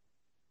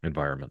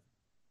 environment.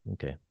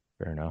 Okay,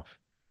 fair enough.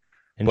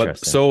 But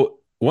so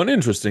one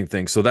interesting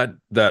thing, so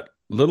that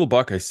little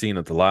buck I seen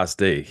at the last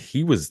day,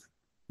 he was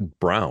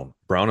brown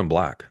and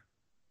black.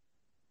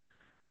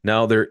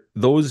 Now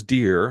those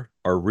deer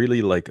are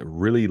really like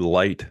really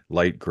light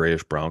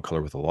grayish brown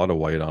color with a lot of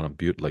white on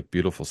them,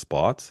 beautiful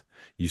spots.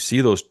 You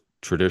see those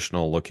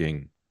traditional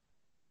looking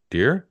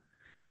deer.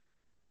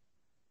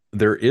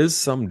 There is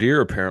some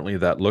deer apparently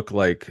that look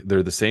like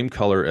they're the same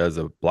color as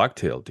a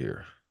black-tailed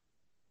deer.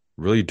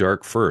 Really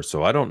dark fur.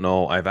 So I don't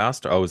know. I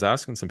was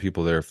asking some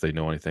people there if they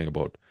know anything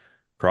about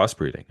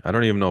crossbreeding. I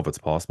don't even know if it's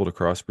possible to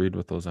crossbreed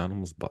with those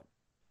animals, but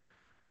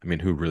I mean,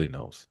 who really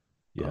knows?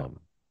 Yeah.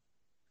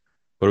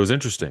 But it was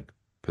interesting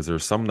because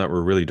there's some that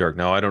were really dark.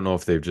 Now I don't know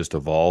if they've just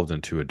evolved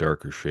into a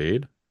darker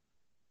shade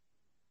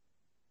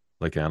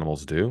like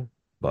animals do,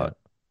 but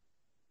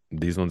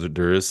these ones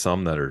there is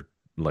some that are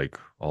like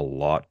a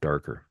lot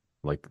darker,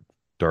 like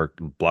dark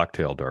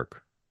blacktail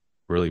dark,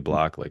 really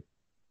black, like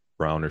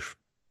brownish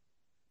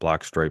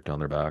black stripe down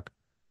their back.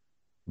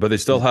 But they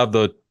still have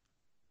the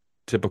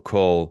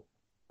typical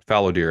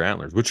fallow deer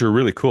antlers, which are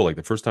really cool. Like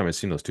the first time I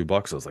seen those two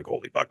bucks, I was like,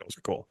 holy fuck, those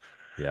are cool.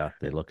 Yeah,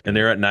 they look. And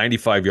they're at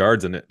 95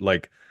 yards, and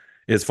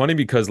it's funny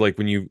because like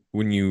when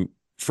you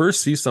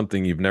first see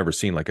something you've never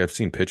seen, like I've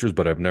seen pictures,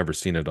 but I've never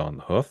seen it on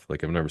the hoof.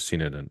 Like I've never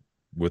seen it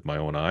with my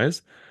own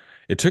eyes.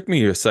 It took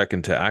me a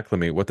second to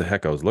acclimate what the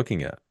heck I was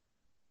looking at.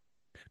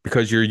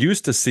 Because you're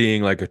used to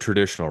seeing like a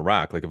traditional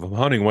rack. Like if I'm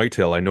hunting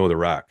whitetail, I know the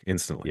rack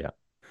instantly. Yeah.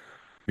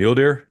 Mule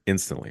deer,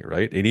 instantly,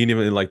 right? And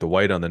even like the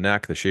white on the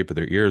neck, the shape of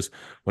their ears.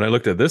 When I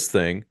looked at this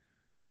thing,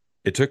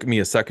 it took me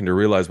a second to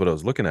realize what I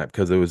was looking at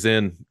because it was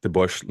in the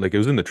bush, like it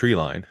was in the tree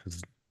line.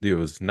 It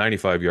was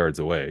 95 yards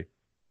away.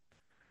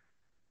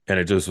 And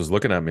it just was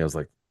looking at me. I was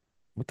like,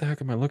 what the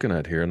heck am I looking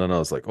at here? And then I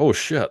was like, oh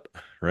shit,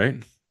 right?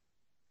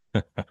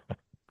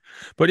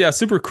 But yeah,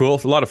 super cool.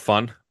 It's a lot of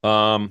fun.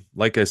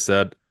 Like I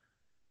said,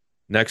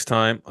 next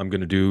time I'm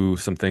going to do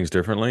some things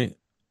differently.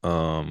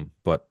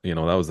 But that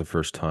was the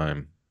first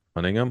time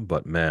hunting them.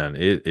 But man,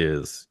 it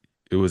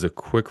was a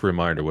quick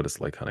reminder what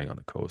it's like hunting on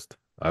the coast.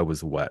 I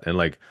was wet. And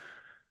like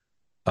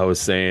I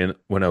was saying,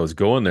 when I was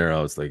going there,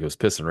 I was like, it was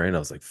pissing rain. I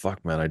was like,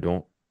 fuck, man, I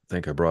don't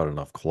think I brought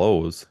enough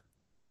clothes.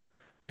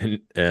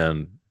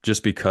 And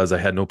just because I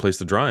had no place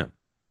to dry them,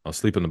 I was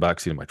sleeping in the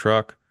backseat of my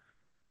truck.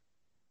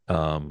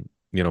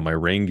 My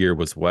rain gear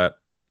was wet.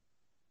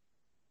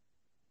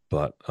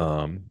 But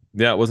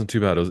yeah, it wasn't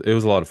too bad. It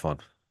was a lot of fun.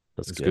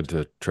 It's good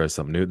to try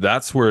something new.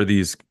 That's where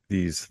these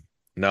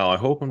now I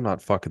hope I'm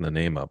not fucking the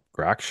name up.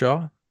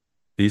 Grackshaw,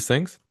 these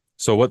things.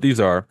 So what these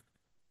are,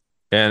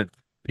 and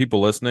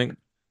people listening,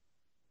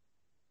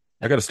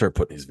 I got to start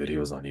putting these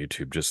videos on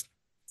YouTube just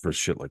for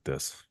shit like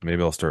this.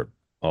 Maybe I'll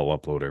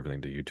upload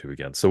everything to YouTube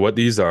again. So what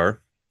these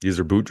are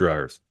boot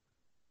dryers.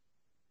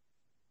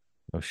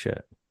 Oh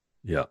shit.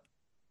 Yeah.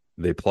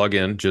 They plug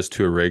in just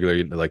to a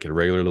regular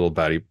little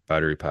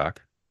battery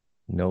pack.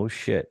 No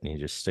shit. And you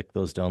just stick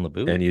those down the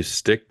boot? And you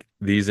stick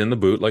these in the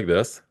boot like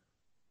this.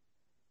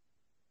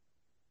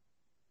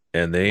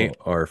 And they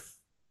are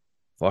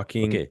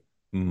fucking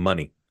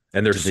money.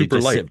 And they're super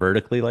light. Sit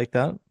vertically like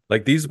that?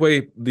 Like these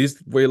weigh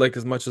like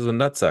as much as a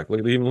nutsack.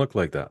 Like they even look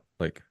like that.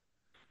 Like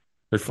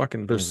they're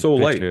so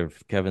light.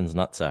 Of Kevin's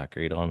nutsack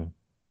right on.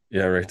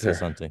 Yeah, right there.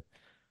 Something.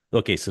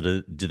 Okay, so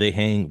do they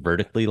hang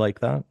vertically like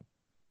that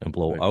and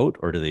blow out,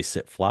 or do they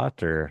sit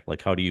flat, or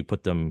like how do you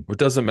put them? It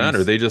doesn't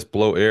matter. They just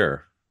blow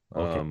air.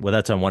 Okay. Well,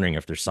 that's I'm wondering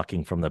if they're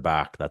sucking from the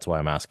back. That's why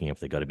I'm asking if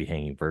they got to be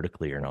hanging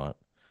vertically or not.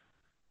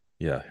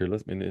 Yeah, here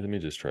let me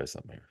just try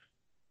something here.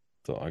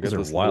 So I got Those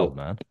this are wild,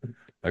 man.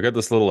 I got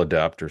this little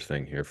adapter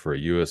thing here for a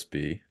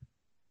USB.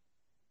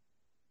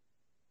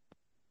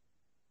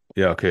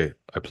 Yeah, okay.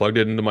 I plugged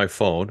it into my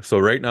phone. So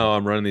right now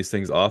I'm running these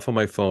things off of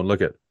my phone.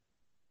 Look at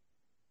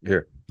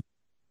here.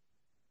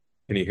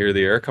 Can you hear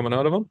the air coming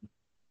out of them?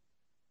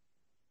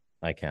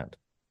 I can't.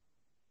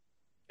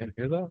 Can't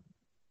hear that?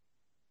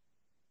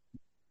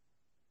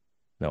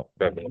 No.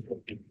 Can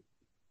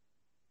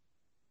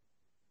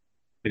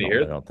you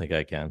hear I that? don't think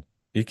I can.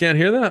 You can't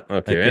hear that? Okay.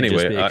 It could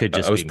just Anyway, be- it could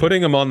just I was be me.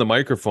 putting them on the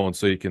microphone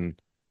so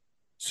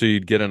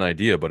you'd get an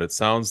idea, but it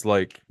sounds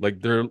like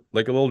they're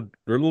like they're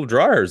little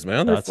dryers,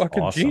 man. They're That's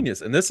fucking awesome.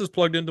 genius. And this is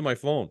plugged into my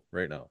phone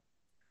right now.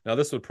 Now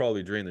this would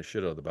probably drain the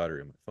shit out of the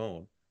battery of my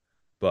phone,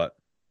 but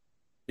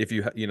if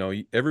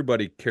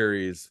everybody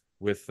carries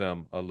with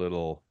them a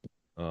little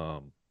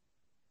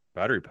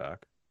battery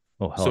pack.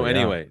 Oh, hell So yeah.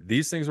 anyway,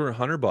 these things were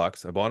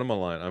 $100. I bought them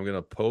online. I'm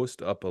gonna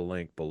post up a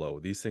link below.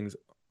 These things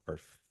are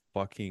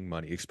fucking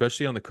money,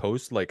 especially on the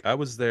coast. Like I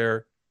was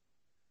there,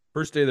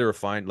 first day they were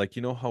fine. Like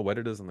you know how wet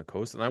it is on the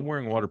coast, and I'm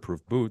wearing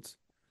waterproof boots,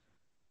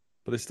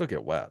 but they still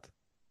get wet.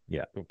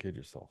 Yeah. Don't kid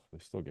yourself. They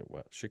still get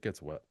wet. Shit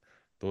gets wet.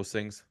 Those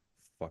things,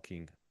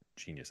 fucking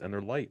genius, and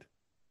they're light.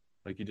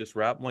 Like you just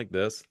wrap them like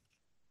this,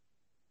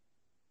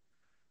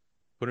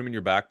 put them in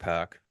your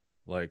backpack.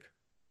 Like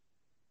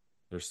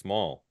they're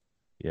small.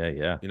 Yeah,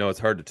 yeah. You know, it's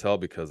hard to tell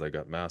because I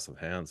got massive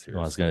hands here.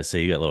 Well, I was gonna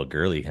say you got little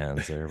girly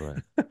hands there,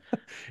 but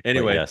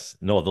Anyway, yes,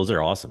 no, those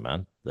are awesome,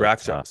 man. rack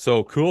That's, shop.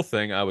 So cool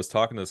thing. I was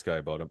talking to this guy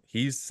about him.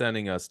 He's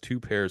sending us 2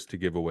 pairs to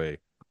give away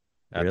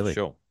at the Really?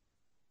 show.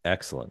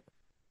 excellent.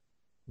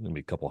 Gonna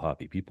be a couple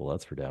happy people,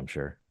 that's for damn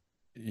sure.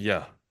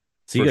 Yeah.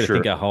 So you For got to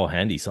think sure. of how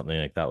handy something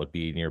like that would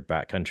be in your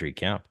backcountry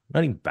camp.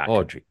 Not even Oh,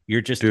 backcountry. You're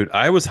just Dude,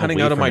 I was hunting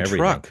away out of from my everything.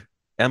 truck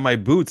and my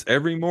boots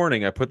every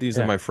morning. I put these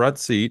in Yeah. my front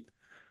seat.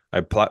 I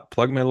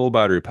plug my little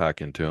battery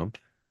pack into them,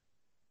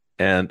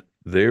 and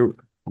they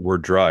were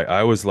dry.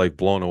 I was like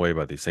blown away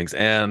by these things.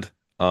 And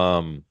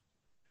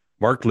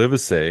Mark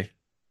Livesey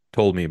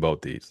told me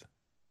about these,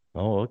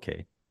 Oh,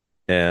 okay.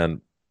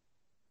 and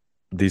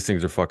these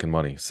things are fucking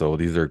money. So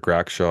these are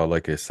Grackshaw,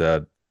 like I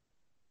said,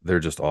 they're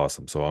just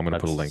awesome. So I'm gonna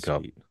put a That's link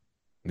up. sweet.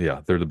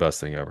 Yeah, they're the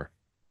best thing ever.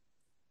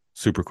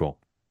 Super cool.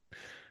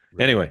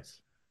 Really Anyway.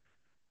 nice.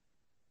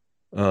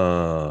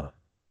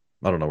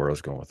 I don't know where I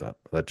was going with that.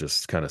 That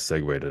just kind of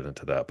segued it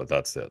into that, but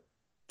that's it.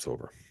 It's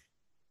over.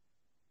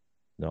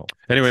 No.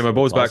 Anyway, my that's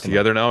bow's back awesome, man.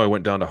 together now. I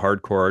went down to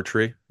Hardcore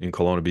Archery in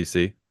Kelowna,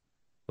 BC.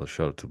 I'll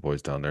shout out to the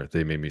boys down there.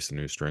 They made me some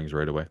new strings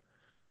right away.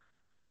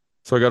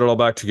 So I got it all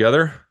back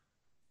together.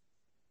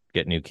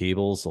 Get new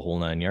cables, the whole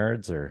 9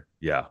 yards, or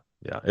Yeah,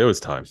 it was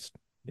time.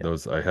 Yeah.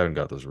 Those I haven't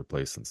got those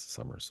replaced since the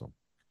summer, so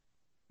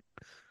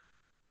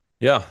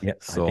yeah. Yeah,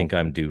 So I think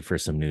I'm due for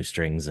some new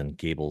strings and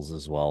cables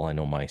as well. I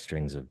know my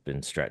strings have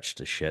been stretched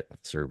to shit.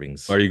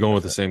 Serving's. are you going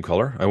with the it. same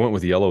color? I went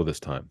with yellow this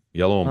time.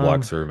 Yellow and black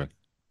Um, serving.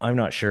 I'm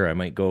not sure. I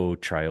might go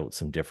try out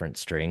some different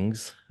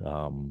strings,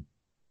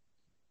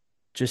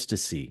 just to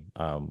see.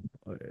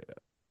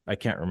 I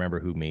can't remember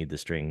who made the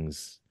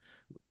strings.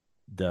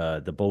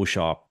 The bow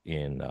shop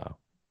in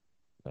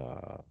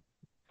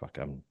fuck,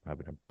 I'm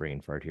having a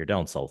brain fart here,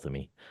 down south of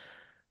me,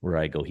 where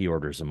I go. He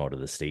orders them out of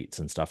the States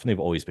and stuff, and they've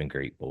always been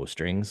great bow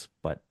strings,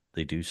 but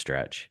they do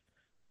stretch.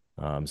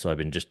 So I've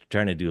been just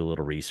trying to do a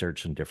little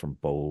research in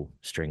different bow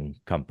string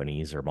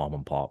companies or mom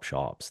and pop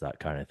shops, that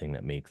kind of thing,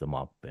 that make them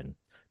up, and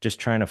just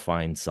trying to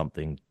find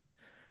something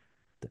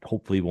that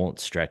hopefully won't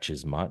stretch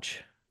as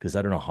much, because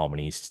I don't know how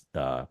many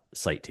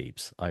sight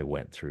tapes I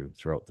went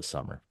throughout the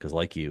summer. Because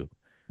like you,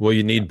 Well,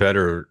 you need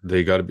better.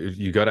 You got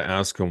to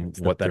ask them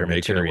the what they're better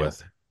making it material.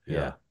 with.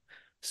 yeah.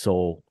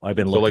 So I've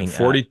been So like looking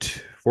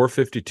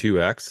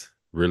 452X,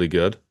 really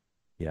good.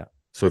 Yeah.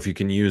 So if you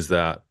can use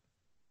that,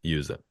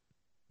 use it.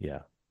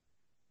 Yeah.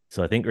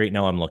 So I think right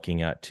now I'm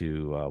looking at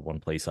one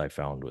place I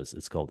found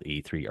it's called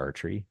A3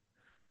 Archery,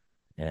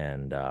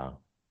 and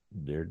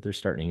they're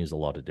starting to use a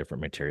lot of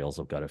different materials.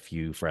 I've got a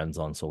few friends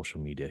on social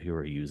media who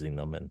are using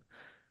them, and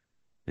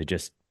they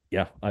just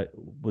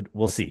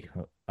we'll see.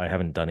 I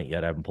haven't done it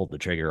yet. I haven't pulled the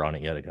trigger on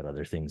it yet. I got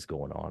other things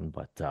going on,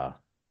 but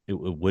it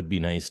would be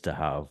nice to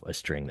have a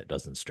string that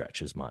doesn't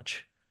stretch as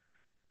much.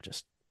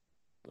 Just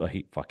I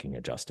hate fucking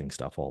adjusting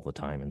stuff all the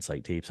time in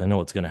sight tapes. I know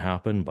it's going to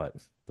happen, but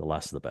the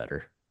less the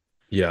better.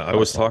 Yeah, I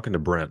was talking to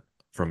Brent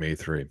from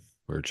A3.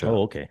 We were chatting.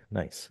 Oh, okay,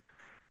 nice.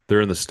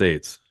 They're in the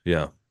States.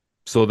 Yeah.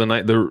 So the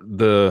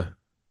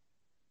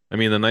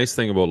nice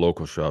thing about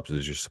local shops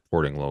is you're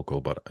supporting local,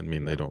 but I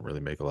mean they don't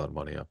really make a lot of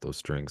money off those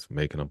strings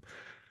making them.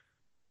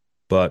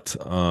 But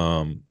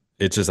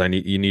it's just I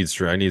need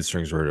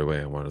strings right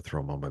away. I want to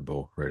throw them on my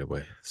bow right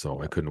away.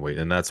 So I couldn't wait.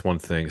 And that's one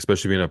thing,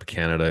 especially being up in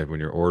Canada, when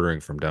you're ordering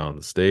from down in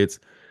the States,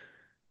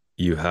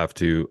 you have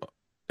to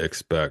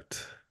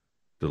expect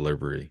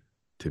delivery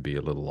to be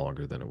a little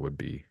longer than it would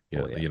be.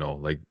 You know,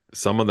 like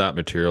some of that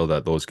material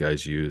that those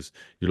guys use,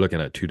 you're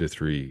looking at 2 to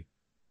 3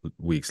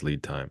 weeks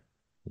lead time.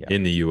 Yeah.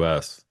 In the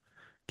US,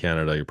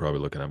 Canada, you're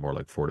probably looking at more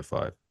like 4 to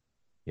 5.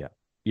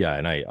 Yeah,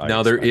 and I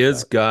Now there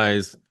expect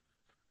that.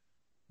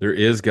 there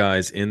is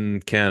guys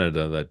in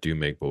Canada that do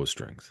make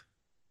bowstrings.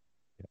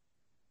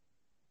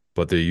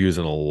 But they're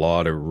using a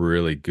lot of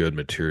really good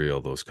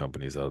material, those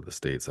companies out of the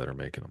States that are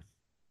making them.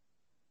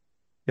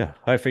 Yeah,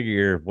 I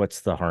figure what's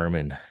the harm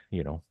in,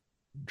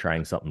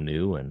 trying something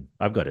new, and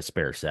I've got a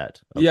spare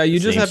set of Yeah, the you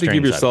just same have to give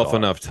strings I've yourself got.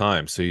 enough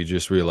time. So you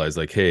just realize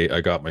like, hey,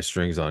 I got my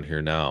strings on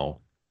here now.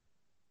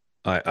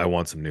 I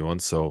want some new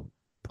ones, so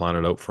plan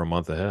it out for a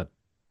month ahead.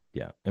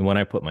 Yeah. And when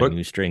I put my But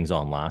new strings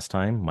on last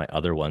time, my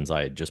other ones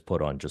I had just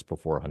put on just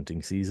before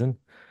hunting season.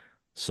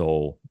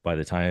 So by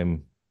the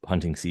time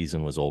hunting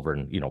season was over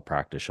and,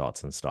 practice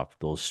shots and stuff,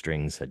 those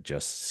strings had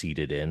just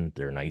seated in.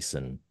 They're nice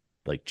and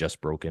like just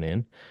broken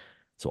in.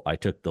 So I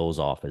took those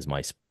off as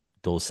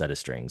those set of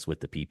strings with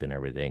the peep and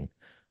everything.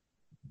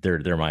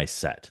 They're my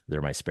set.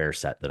 They're my spare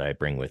set that I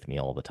bring with me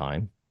all the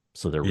time.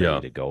 So they're yeah,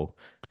 ready to go.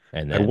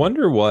 And I then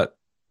wonder what.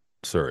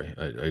 Sorry,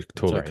 I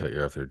totally Sorry. cut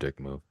you off there, dick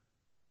move.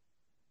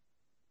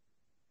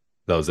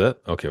 That was it?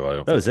 Okay, well, I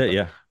don't that feel was so it. bad.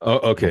 Yeah.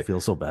 Oh, okay. Don't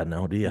feel so bad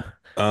now, do you?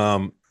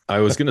 I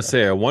was gonna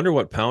say, I wonder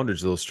what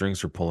poundage those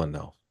strings are pulling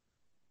now.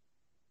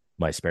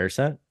 My spare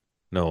set?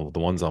 No, the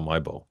ones on my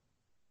bow.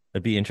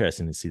 It'd be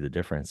interesting to see the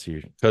difference.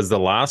 Because the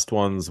last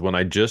ones, when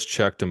I just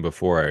checked them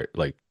before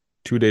like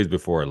 2 days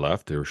before I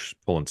left, they were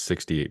pulling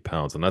 68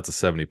 pounds, and that's a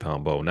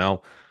 70-pound bow.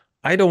 Now,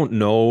 I don't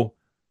know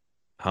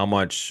how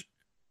much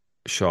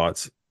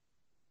shots,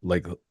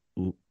 like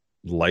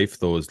life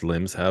those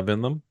limbs have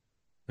in them.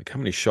 Like, how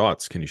many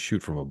shots can you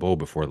shoot from a bow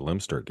before the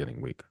limbs start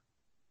getting weak?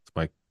 That's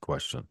my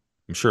question.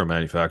 I'm sure a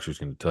manufacturer's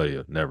going to tell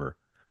you never,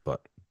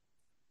 but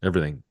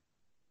everything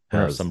I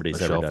wonder if has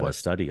somebody's a ever shelf done a life.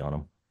 study on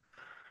them.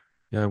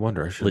 Yeah, I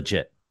wonder. I should.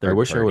 Legit. I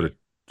wish I party. would have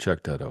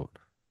checked that out.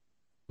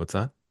 What's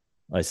that?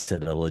 I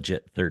said a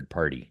legit third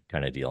party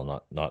kind of deal,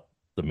 not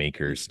the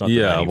makers, not the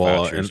Yeah, well,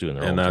 manufacturers doing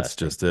their own and that's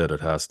testing. just it.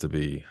 It has to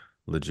be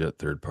legit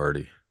third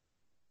party.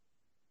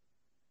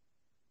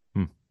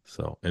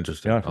 So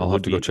interesting. Yeah, I'll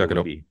have to go check it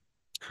out.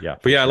 Yeah,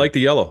 But yeah, I sure. like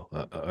the yellow.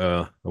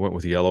 I went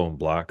with yellow and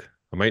black.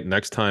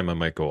 Next time I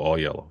might go all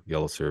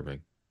yellow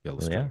serving, yellow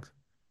Oh, yeah. strings.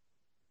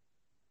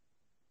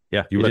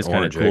 Yeah, You it went is kind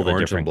of orange, eh? cool the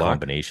Orange and different black?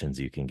 combinations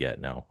you can get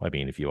now. I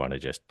mean, if you want to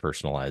just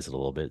personalize it a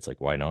little bit, it's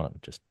like why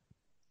not? Just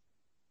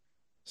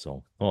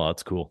so. Oh,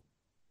 that's cool.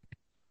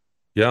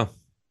 Yeah.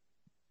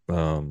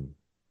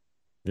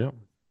 Yeah.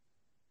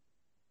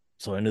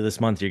 So end of this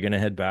month, you're gonna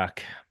head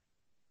back.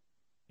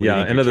 What do you Yeah,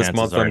 think end your of this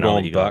chances month are I'm now that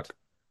going you got- back.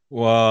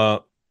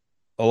 Well,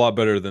 a lot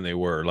better than they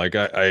were. Like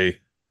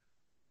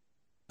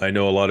I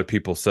know a lot of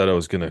people said I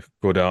was gonna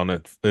go down.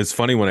 It's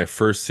funny when I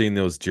first seen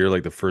those deer,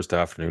 like the first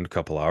afternoon, a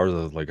couple hours, I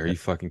was like, "Are you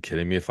fucking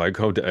kidding me? If I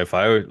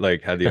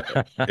like had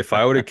the, if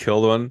I would have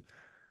killed one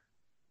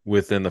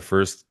within the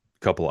first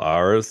couple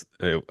hours,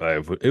 it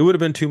would have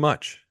been too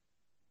much.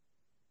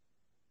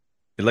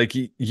 Like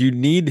you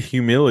need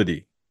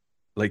humility,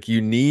 like you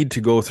need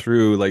to go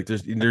through, like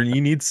you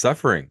need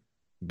suffering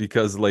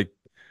because like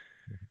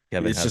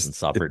Kevin it's hasn't just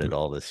suffered at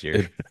all this year.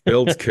 it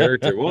builds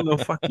character. Well, no,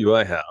 fuck you,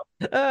 I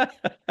have.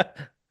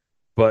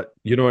 But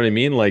you know what I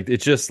mean? Like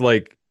it's just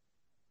like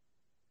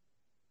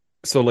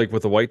so like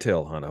with the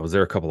whitetail hunt, I was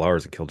there a couple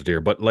hours and killed a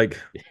deer. But like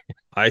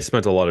I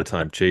spent a lot of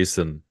time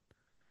chasing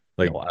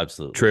like No,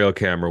 absolutely. trail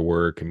camera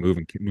work and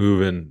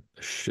moving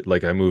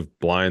like I moved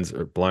blinds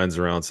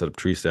around, set up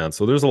tree stands.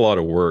 So there's a lot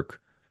of work.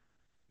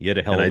 You had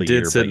a hell And of I a did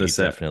year, sit but in the you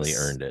definitely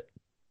earned it.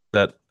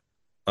 Set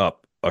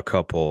up a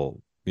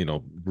couple,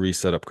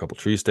 reset up a couple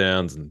tree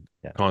stands and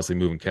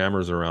constantly moving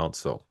cameras around.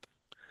 So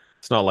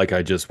it's not like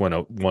I just went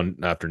out one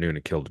afternoon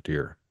and killed a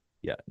deer.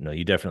 Yeah, no,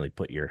 you definitely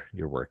put your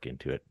work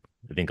into it.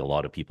 I think a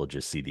lot of people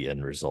just see the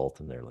end result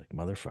and they're like,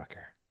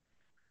 motherfucker.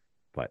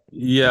 But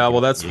yeah, well,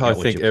 that's you how I got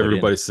what think you put in.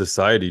 everybody's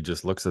society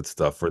just looks at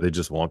stuff where they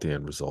just want the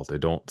end result. They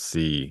don't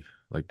see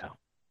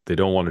they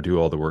don't want to do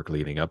all the work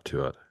leading up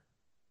to it.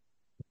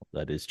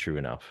 That is true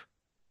enough.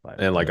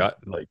 And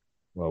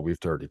well, we've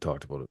already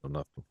talked about it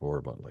enough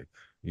before, but like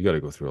you got to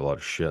go through a lot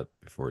of shit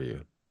before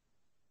you.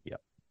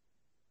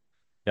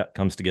 Yeah, it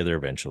comes together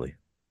eventually.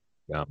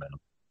 Yeah,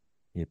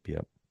 man.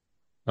 Yep.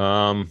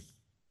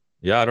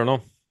 Yeah, I don't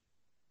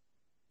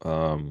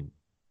know.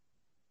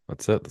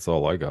 That's it. That's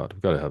all I got.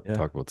 We've got to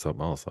talk about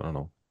something else. I don't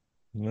know.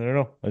 I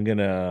don't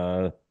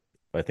know.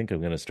 I think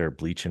I'm gonna start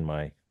bleaching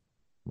my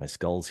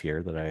skulls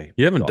here that I.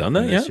 You haven't done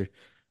that yet? Year.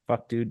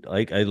 Fuck, dude.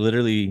 Like I'm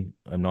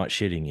not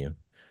shitting you.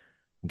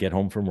 Get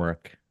home from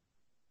work.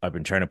 I've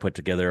been trying to put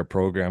together a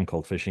program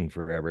called Fishing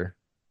Forever.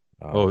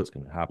 It's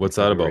gonna happen. What's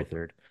that about?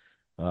 February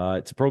 3rd.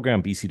 It's a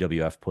program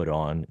BCWF put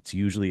on. It's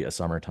usually a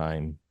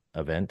summertime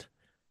event,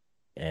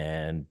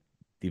 and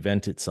the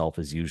event itself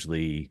is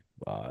usually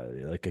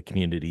like a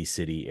community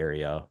city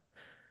area,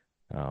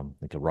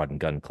 like a rod and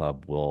gun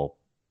club will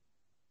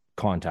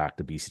contact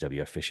the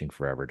BCWF Fishing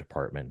Forever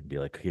department and be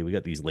like, okay, we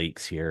got these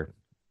lakes here.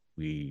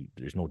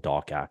 There's no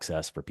dock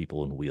access for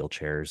people in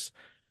wheelchairs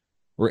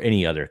or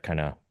any other kind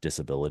of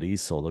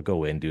disabilities. So they'll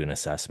go in, do an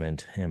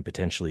assessment, and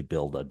potentially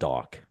build a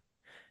dock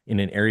in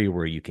an area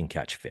where you can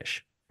catch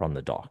fish from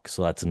the dock.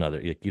 So that's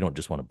another, you don't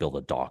just want to build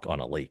a dock on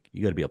a lake.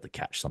 You got to be able to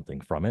catch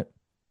something from it.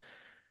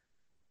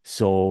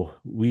 So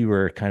we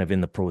were kind of in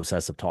the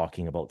process of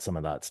talking about some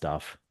of that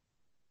stuff.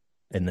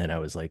 And then I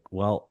was like,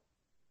 well,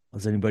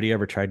 has anybody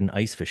ever tried an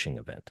ice fishing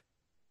event?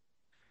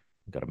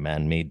 We've got a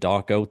man-made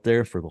dock out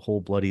there for the whole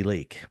bloody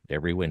lake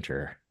every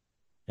winter,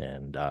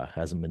 and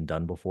hasn't been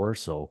done before.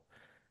 So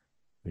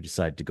we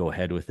decided to go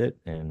ahead with it.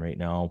 And right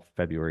now,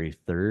 February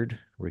 3rd,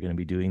 we're going to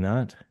be doing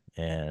that.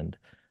 And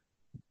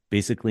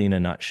basically, in a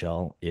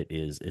nutshell,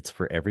 it's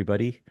for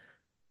everybody.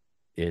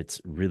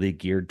 It's really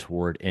geared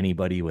toward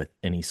anybody with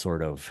any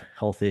sort of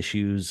health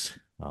issues,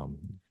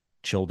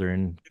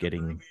 children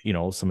getting,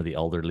 some of the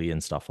elderly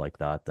and stuff like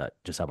that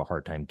just have a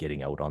hard time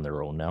getting out on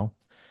their own now.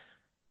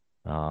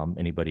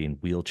 Anybody in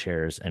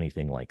wheelchairs,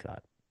 anything like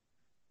that.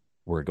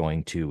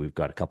 We've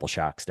got a couple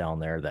shacks down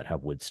there that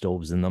have wood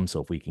stoves in them.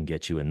 So if we can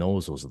get you in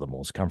those are the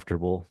most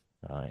comfortable.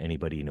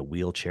 Anybody in a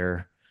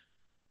wheelchair,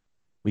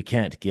 we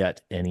can't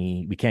get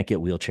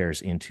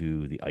wheelchairs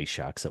into the ice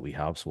shacks that we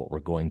have. So what we're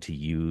going to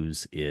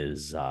use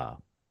is kind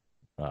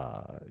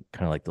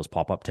of like those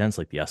pop-up tents,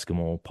 like the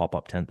Eskimo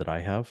pop-up tent that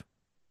I have.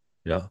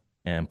 Yeah.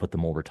 And put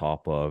them over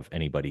top of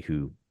anybody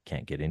who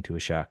can't get into a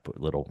shack,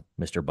 put little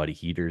Mr. Buddy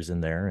heaters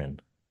in there,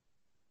 and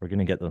we're going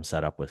to get them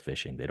set up with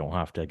fishing. They don't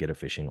have to get a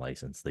fishing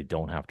license. They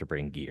don't have to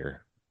bring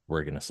gear.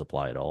 We're going to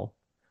supply it all.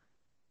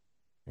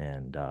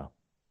 And so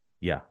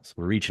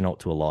we're reaching out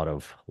to a lot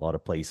of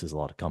places, a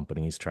lot of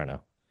companies, trying to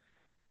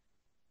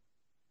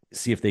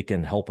see if they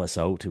can help us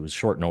out. It was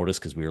short notice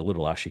because we were a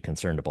little actually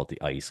concerned about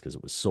the ice because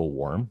it was so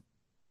warm.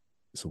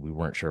 So we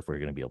weren't sure if we were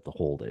going to be able to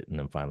hold it. And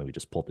then finally we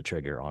just pulled the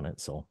trigger on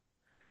it. So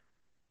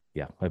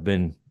yeah, I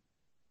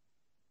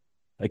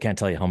can't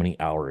tell you how many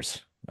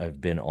hours I've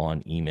been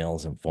on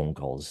emails and phone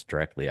calls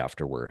directly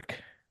after work,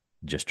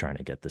 just trying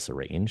to get this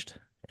arranged.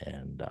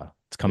 And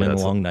it's coming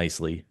along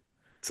nicely.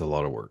 It's a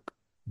lot of work.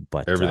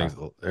 But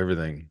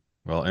everything.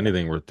 Well,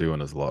 anything worth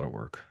doing is a lot of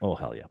work. Oh,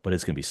 hell yeah. But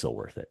it's going to be so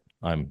worth it.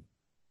 I'm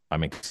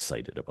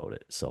excited about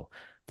it. So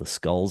the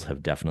skulls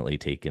have definitely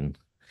taken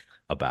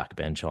a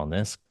backbench on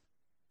this,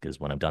 because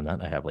when I've done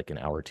that, I have like an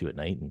hour or two at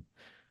night and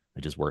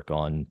I just work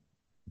on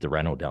the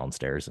reno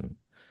downstairs, and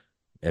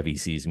Evie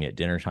sees me at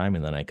dinner time,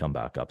 and then I come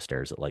back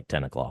upstairs at like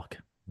 10 o'clock.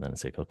 And then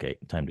it's like, okay,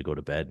 time to go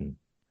to bed. And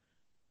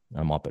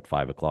I'm up at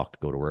 5 o'clock to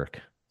go to work.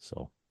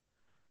 So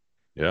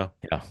yeah,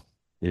 it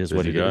is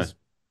what it is.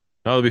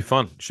 No, it'll be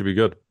fun. Should be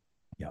good.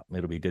 Yeah,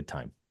 it'll be a good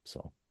time.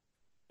 So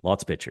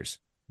lots of pictures.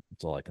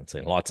 That's all I can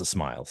say. Lots of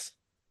smiles.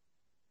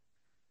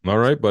 All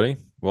right, buddy.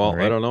 Well,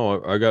 right. I don't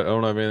know. I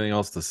don't have anything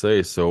else to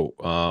say.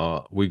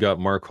 So we got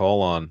Mark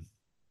Hall on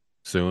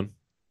soon.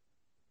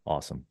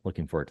 Awesome.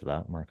 Looking forward to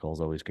that. Mark Hall's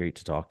always great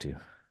to talk to.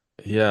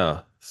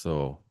 Yeah.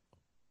 So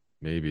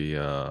maybe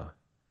I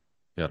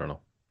don't know.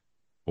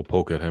 We'll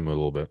poke at him a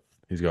little bit.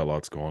 He's got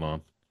lots going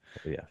on.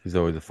 Yeah. He's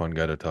always a fun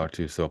guy to talk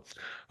to. So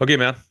okay,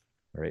 man.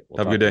 All right. We'll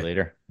have a talk good day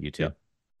later. You too. Yeah.